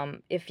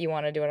 if you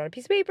want to do it on a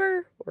piece of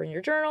paper or in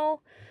your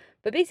journal.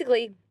 But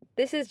basically,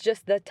 this is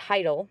just the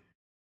title.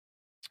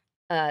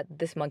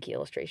 This monkey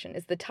illustration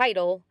is the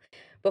title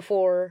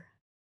before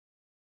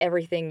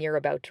everything you're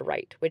about to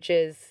write, which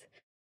is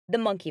the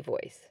monkey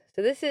voice.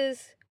 So this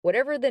is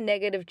whatever the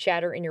negative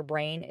chatter in your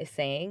brain is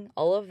saying,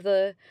 all of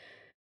the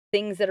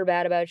things that are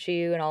bad about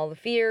you and all the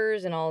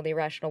fears and all the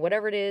irrational,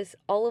 whatever it is,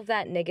 all of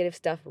that negative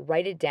stuff,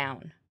 write it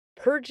down,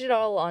 purge it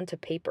all onto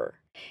paper,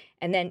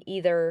 and then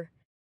either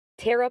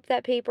tear up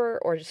that paper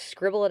or just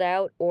scribble it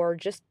out or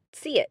just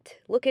see it,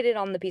 look at it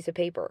on the piece of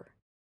paper.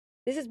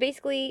 This is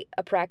basically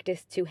a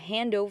practice to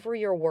hand over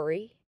your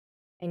worry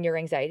and your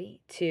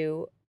anxiety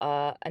to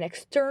an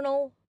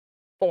external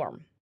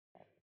form.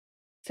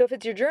 So if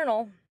it's your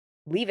journal,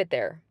 leave it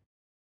there.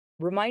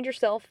 Remind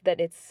yourself that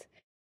it's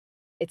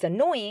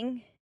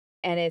annoying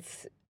and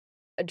it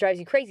drives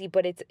you crazy,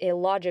 but it's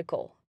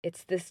illogical.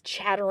 It's this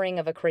chattering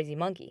of a crazy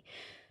monkey.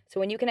 So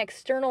when you can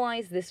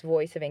externalize this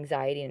voice of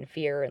anxiety and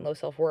fear and low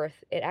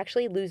self-worth, it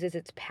actually loses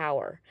its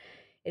power.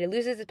 It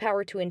loses its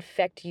power to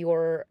infect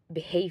your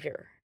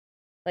behavior.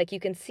 Like, you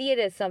can see it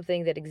as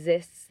something that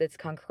exists, that's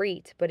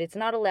concrete, but it's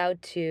not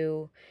allowed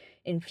to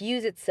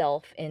infuse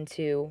itself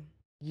into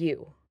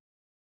you.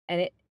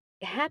 And it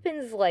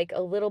happens like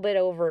a little bit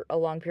over a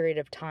long period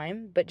of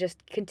time, but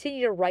just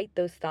continue to write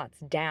those thoughts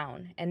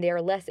down, and they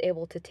are less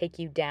able to take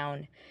you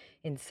down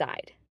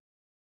inside.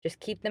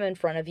 Just keep them in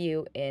front of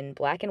you in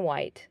black and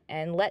white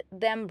and let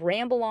them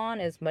ramble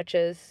on as much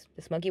as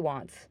this monkey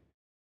wants.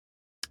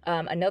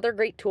 Another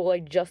great tool I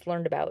just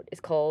learned about is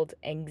called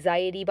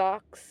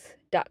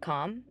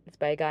anxietybox.com. It's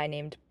by a guy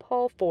named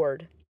Paul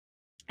Ford.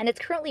 And it's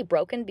currently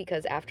broken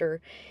because after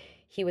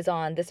he was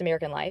on This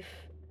American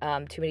Life,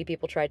 too many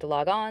people tried to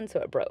log on, so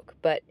it broke.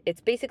 But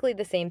it's basically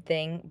the same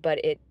thing,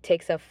 but it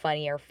takes a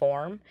funnier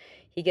form.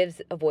 He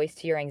gives a voice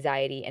to your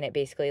anxiety, and it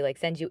basically like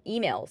sends you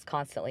emails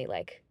constantly,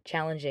 like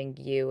challenging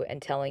you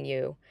and telling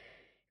you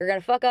you're going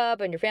to fuck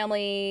up and your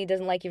family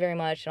doesn't like you very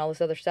much and all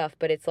this other stuff.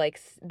 But it's like,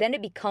 then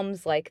it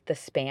becomes like the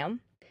spam.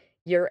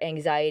 Your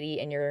anxiety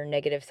and your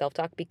negative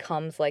self-talk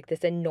becomes like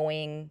this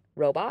annoying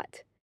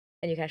robot,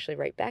 and you can actually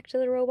write back to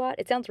the robot.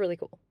 It sounds really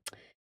cool.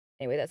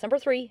 Anyway, that's number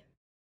 3.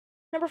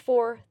 Number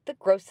 4, the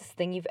grossest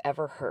thing you've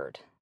ever heard.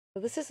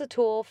 So this is a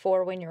tool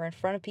for when you're in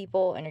front of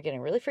people and you're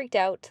getting really freaked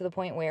out to the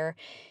point where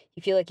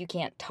you feel like you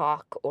can't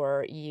talk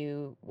or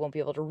you won't be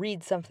able to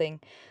read something.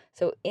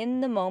 So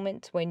in the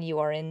moment when you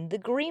are in the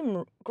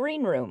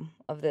green room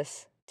of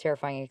this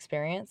terrifying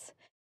experience,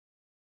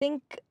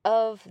 think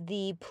of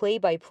the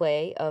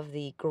play-by-play of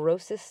the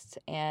grossest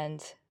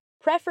and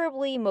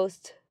preferably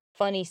most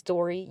funny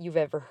story you've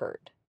ever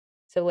heard.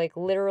 So like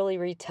literally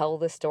retell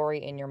the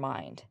story in your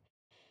mind.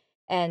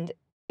 And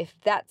if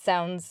that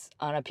sounds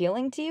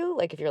unappealing to you,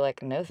 like if you're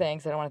like, no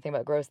thanks, I don't want to think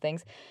about gross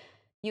things,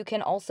 you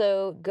can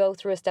also go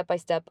through a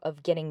step-by-step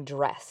of getting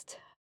dressed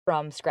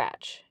from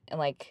scratch and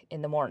like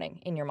in the morning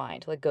in your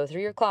mind. Like go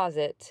through your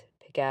closet,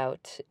 pick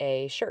out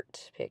a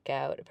shirt, pick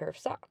out a pair of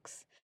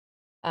socks.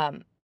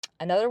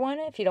 Another one,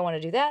 if you don't want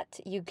to do that,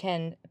 you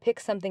can pick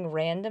something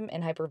random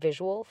and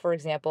hypervisual, for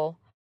example,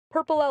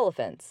 purple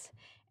elephants,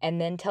 and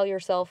then tell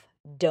yourself,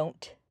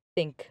 don't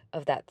think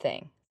of that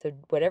thing. So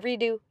whatever you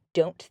do,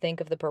 don't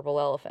think of the purple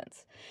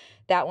elephants.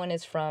 That one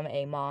is from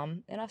a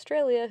mom in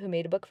Australia who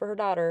made a book for her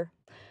daughter.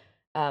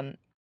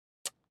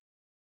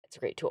 It's a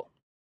great tool.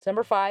 So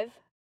number 5,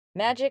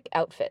 magic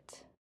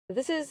outfit.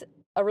 This is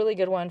a really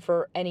good one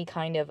for any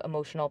kind of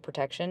emotional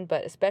protection,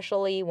 but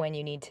especially when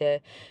you need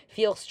to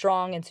feel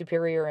strong and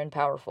superior and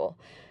powerful.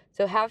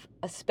 So have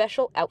a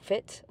special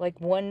outfit,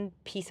 like one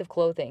piece of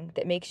clothing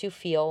that makes you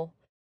feel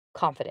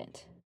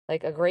confident.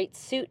 Like a great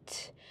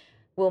suit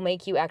will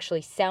make you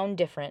actually sound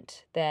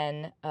different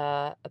than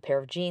a pair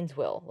of jeans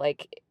will.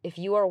 Like if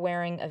you are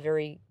wearing a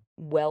very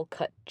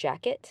well-cut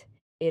jacket,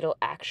 it'll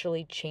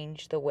actually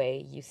change the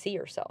way you see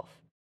yourself.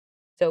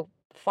 So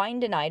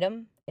find an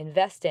item,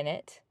 invest in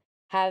it,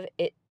 have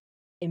it,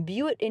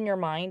 imbue it in your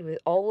mind with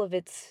all of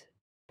its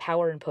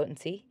power and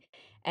potency.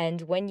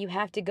 And when you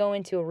have to go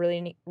into a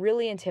really,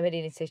 really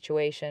intimidating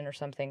situation or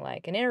something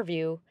like an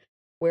interview,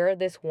 wear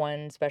this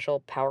one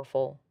special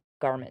powerful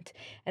garment.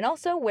 And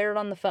also wear it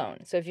on the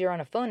phone. So if you're on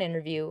a phone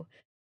interview,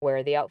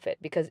 wear the outfit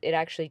because it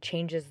actually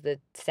changes the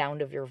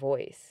sound of your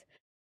voice.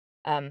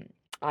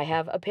 I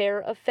have a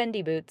pair of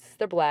Fendi boots.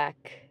 They're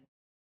black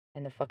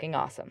and they're fucking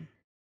awesome.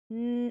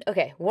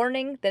 Okay,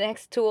 warning, the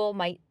next tool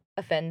might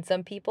offend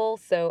some people,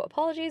 so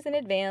apologies in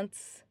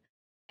advance.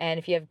 And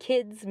if you have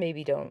kids,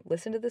 maybe don't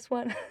listen to this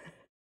one.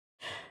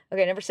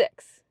 Okay, number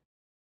 6,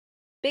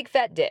 big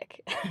fat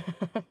dick.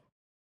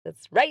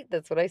 That's right,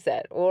 that's what I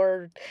said.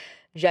 Or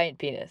giant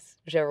penis,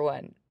 whichever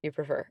one you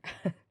prefer.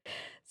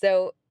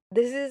 So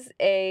this is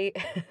a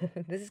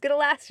this is gonna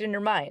last in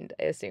your mind,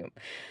 I assume.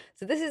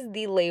 So this is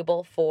the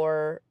label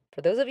for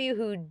those of you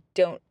who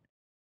don't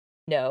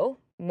know,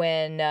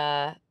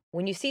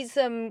 when you see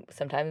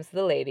sometimes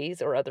the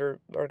ladies or other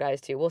or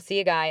guys too will see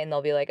a guy and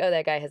they'll be like, "Oh,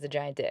 that guy has a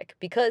giant dick,"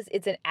 because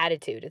it's an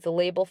attitude. It's a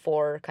label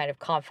for kind of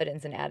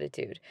confidence and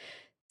attitude,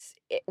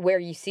 where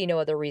you see no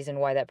other reason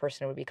why that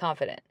person would be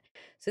confident.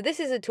 So this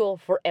is a tool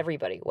for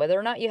everybody, whether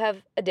or not you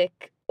have a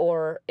dick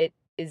or it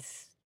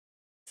is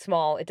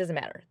small, it doesn't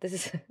matter. This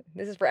is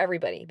this is for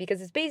everybody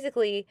because it's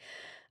basically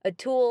a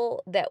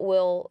tool that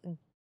will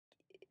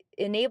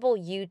enable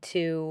you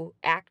to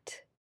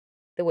act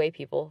the way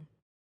people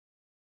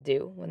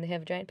do when they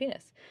have a giant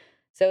penis.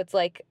 So it's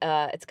like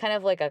it's kind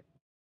of like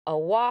a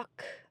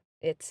walk,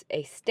 it's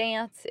a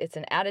stance, it's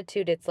an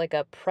attitude, it's like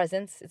a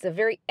presence. It's a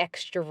very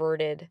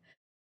extroverted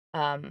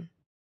um,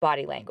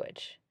 body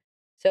language.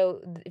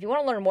 So if you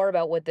want to learn more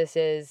about what this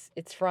is,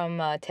 it's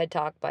from TED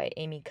Talk by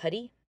Amy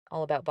Cuddy,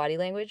 all about body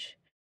language.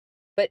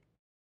 But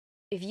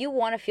if you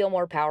want to feel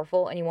more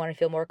powerful and you want to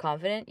feel more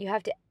confident, you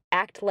have to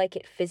act like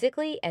it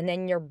physically and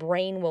then your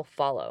brain will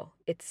follow.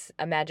 It's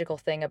a magical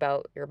thing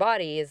about your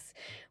body is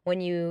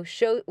when you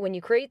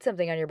create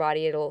something on your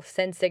body, it'll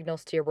send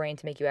signals to your brain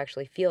to make you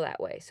actually feel that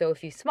way. So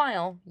if you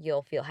smile,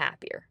 you'll feel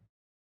happier.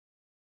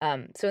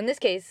 So in this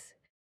case,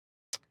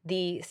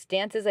 the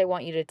stances I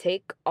want you to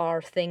take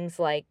are things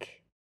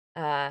like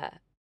uh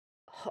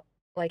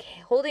like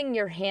holding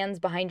your hands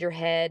behind your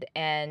head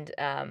and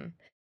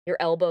your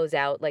elbows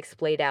out, like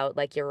splayed out,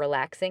 like you're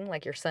relaxing,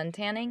 like you're sun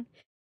tanning.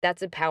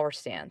 That's a power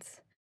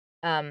stance.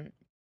 Um,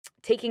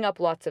 Taking up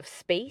lots of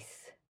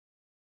space,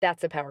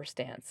 that's a power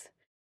stance.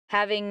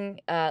 Having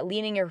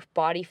leaning your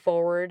body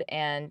forward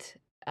and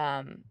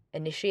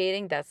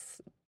initiating, that's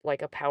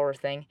like a power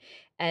thing.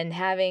 And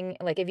having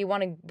like if you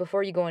want to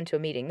before you go into a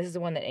meeting, this is the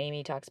one that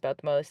Amy talks about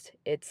the most.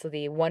 It's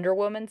the Wonder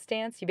Woman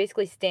stance. You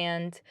basically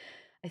stand,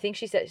 I think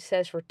she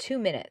says for 2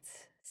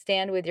 minutes.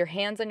 Stand with your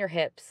hands on your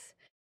hips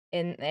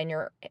and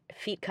your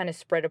feet kind of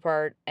spread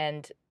apart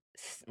and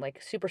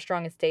like super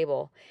strong and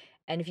stable.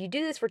 And if you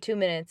do this for 2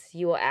 minutes,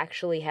 you will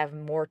actually have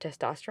more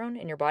testosterone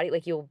in your body.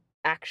 Like you'll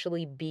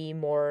actually be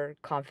more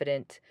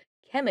confident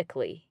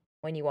chemically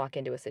when you walk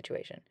into a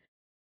situation.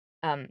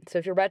 So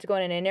if you're about to go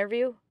in an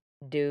interview,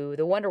 do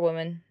the Wonder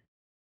Woman,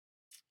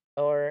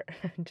 or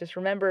just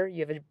remember you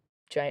have a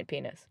giant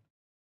penis.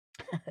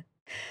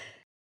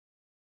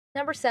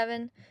 Number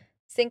 7,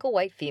 single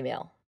white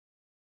female,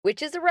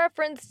 which is a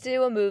reference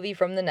to a movie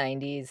from the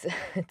 90s.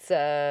 It's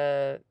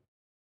a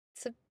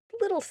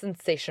little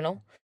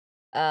sensational.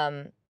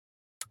 Um,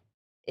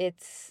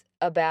 it's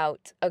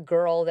about a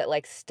girl that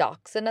like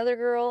stalks another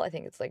girl. I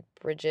think it's like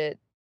Bridget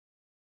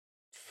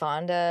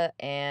Fonda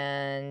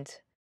and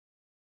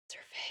what's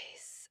her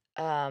face?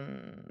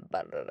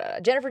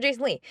 Jennifer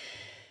Jason Leigh.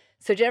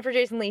 So Jennifer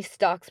Jason Leigh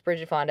stalks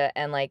Bridget Fonda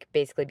and like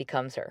basically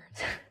becomes her.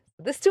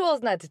 This tool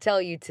is not to tell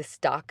you to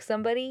stalk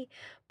somebody,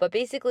 but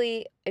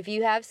basically if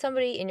you have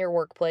somebody in your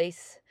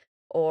workplace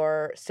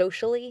or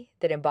socially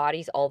that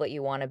embodies all that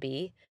you want to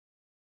be,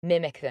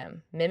 mimic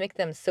them. Mimic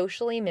them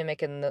socially,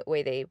 mimic in the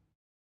way they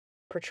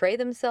portray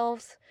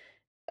themselves,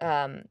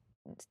 um,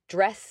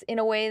 dress in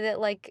a way that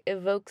like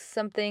evokes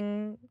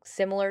something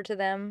similar to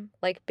them.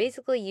 Like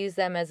basically use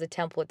them as a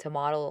template to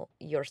model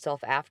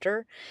yourself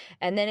after,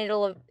 and then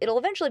it'll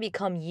eventually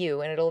become you,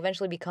 and it'll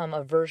eventually become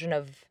a version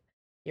of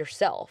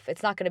yourself.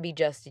 It's not going to be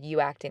just you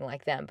acting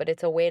like them, but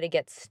it's a way to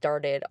get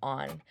started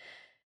on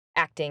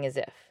acting as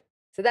if.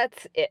 So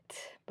that's it.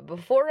 But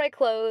before I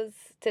close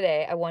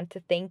today, I want to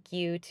thank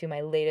you to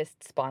my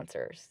latest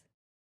sponsors.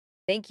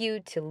 Thank you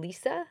to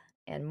Lisa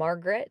and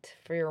Margaret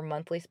for your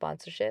monthly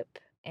sponsorship.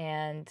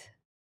 And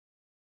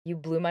you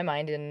blew my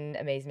mind and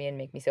amazed me and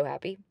make me so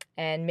happy.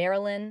 And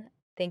Marilyn,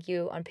 thank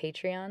you on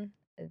Patreon.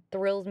 It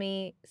thrills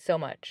me so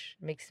much,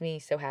 makes me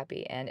so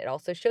happy. And it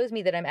also shows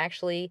me that I'm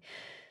actually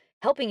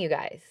helping you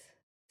guys.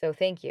 So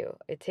thank you.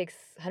 It takes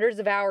hundreds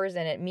of hours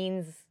and it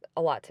means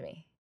a lot to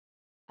me.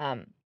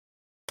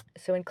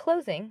 So in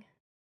closing,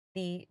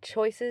 the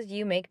choices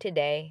you make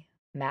today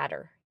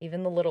matter,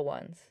 even the little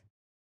ones.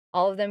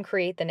 All of them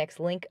create the next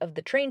link of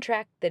the train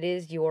track that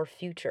is your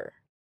future.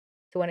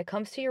 So when it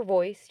comes to your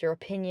voice, your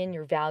opinion,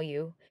 your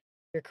value,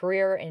 your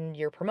career, and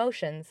your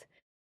promotions,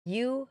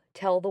 you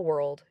tell the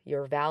world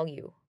your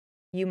value.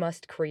 You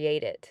must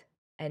create it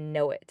and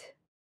know it.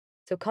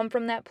 So come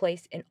from that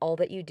place in all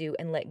that you do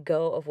and let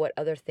go of what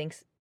others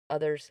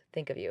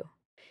think of you.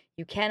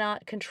 You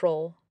cannot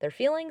control their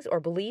feelings or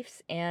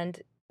beliefs,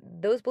 and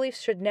those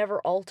beliefs should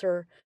never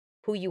alter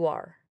who you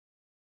are.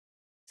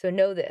 So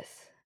know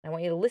this. I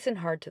want you to listen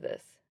hard to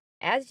this.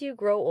 As you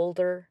grow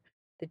older,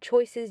 the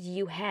choices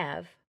you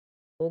have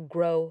will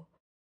grow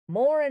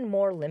more and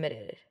more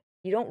limited.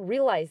 You don't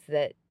realize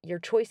that your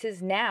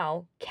choices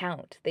now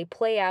count. They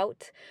play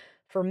out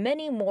for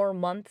many more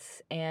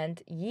months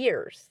and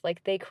years.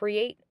 Like they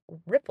create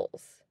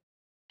ripples.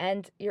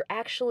 And you're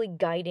actually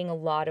guiding a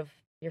lot of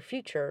your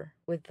future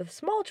with the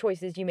small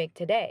choices you make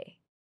today.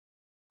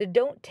 So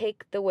don't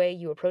take the way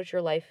you approach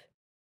your life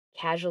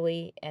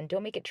casually and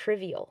don't make it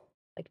trivial.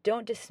 Like,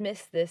 don't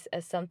dismiss this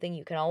as something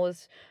you can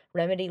always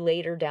remedy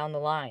later down the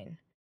line.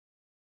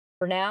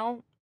 For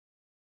now,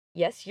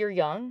 yes, you're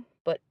young,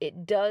 but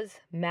it does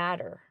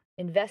matter.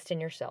 Invest in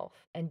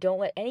yourself and don't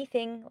let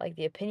anything like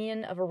the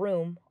opinion of a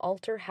room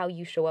alter how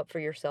you show up for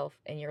yourself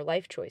and your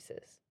life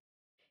choices.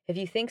 If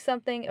you think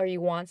something or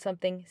you want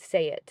something,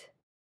 say it.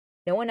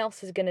 No one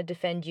else is going to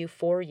defend you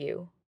for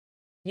you.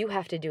 You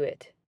have to do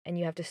it, and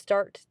you have to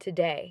start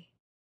today.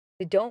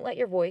 So don't let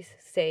your voice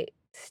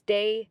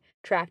stay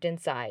trapped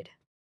inside.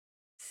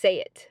 Say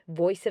it,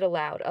 voice it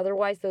aloud.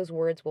 Otherwise, those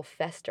words will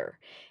fester,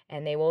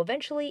 and they will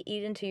eventually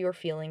eat into your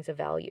feelings of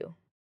value.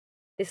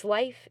 This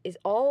life is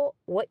all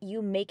what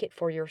you make it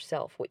for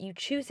yourself, what you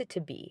choose it to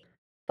be.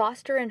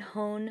 Foster and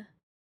hone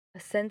a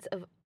sense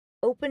of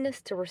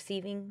openness to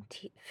receiving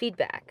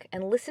feedback,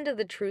 and listen to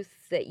the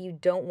truths that you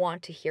don't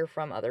want to hear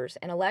from others,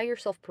 and allow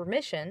yourself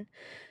permission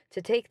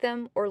to take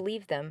them or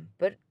leave them,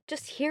 but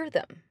just hear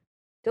them.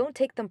 Don't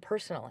take them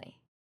personally.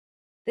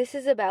 This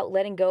is about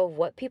letting go of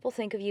what people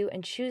think of you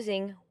and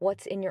choosing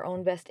what's in your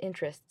own best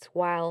interests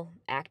while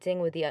acting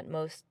with the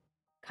utmost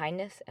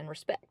kindness and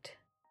respect.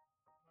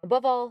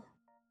 Above all,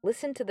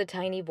 listen to the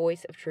tiny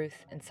voice of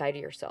truth inside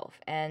of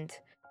yourself and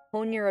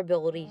hone your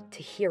ability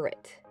to hear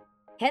it.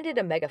 Hand it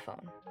a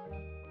megaphone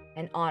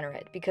and honor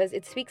it, because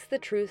it speaks the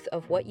truth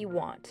of what you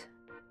want.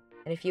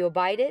 And if you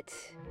abide it,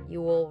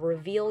 you will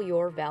reveal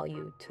your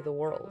value to the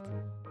world.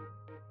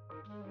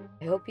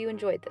 I hope you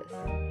enjoyed this.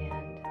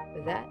 And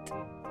with that,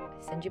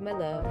 I send you my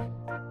love.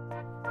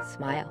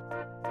 Smile.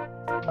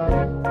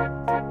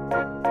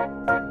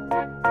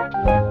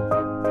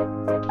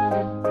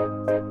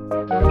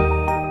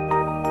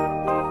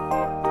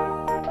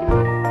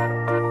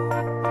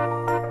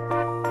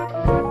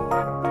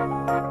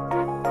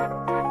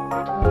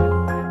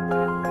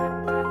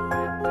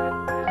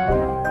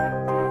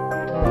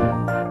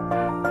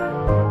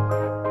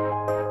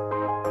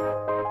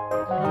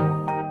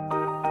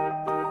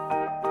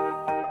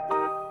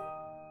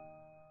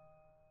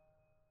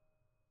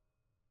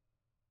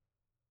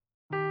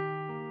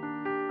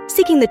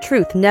 Seeking the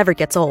truth never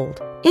gets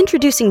old.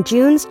 Introducing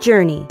June's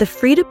Journey, the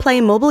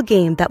free-to-play mobile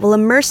game that will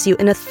immerse you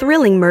in a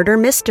thrilling murder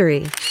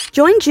mystery.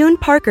 Join June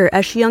Parker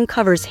as she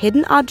uncovers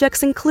hidden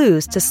objects and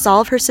clues to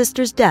solve her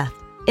sister's death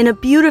in a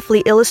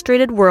beautifully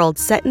illustrated world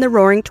set in the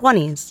Roaring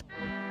 '20s.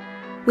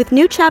 With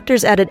new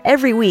chapters added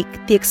every week,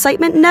 the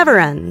excitement never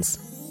ends.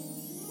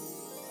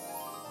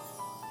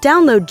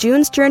 Download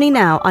June's Journey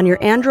now on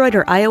your Android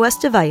or iOS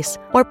device,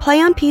 or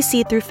play on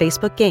PC through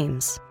Facebook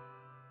Games.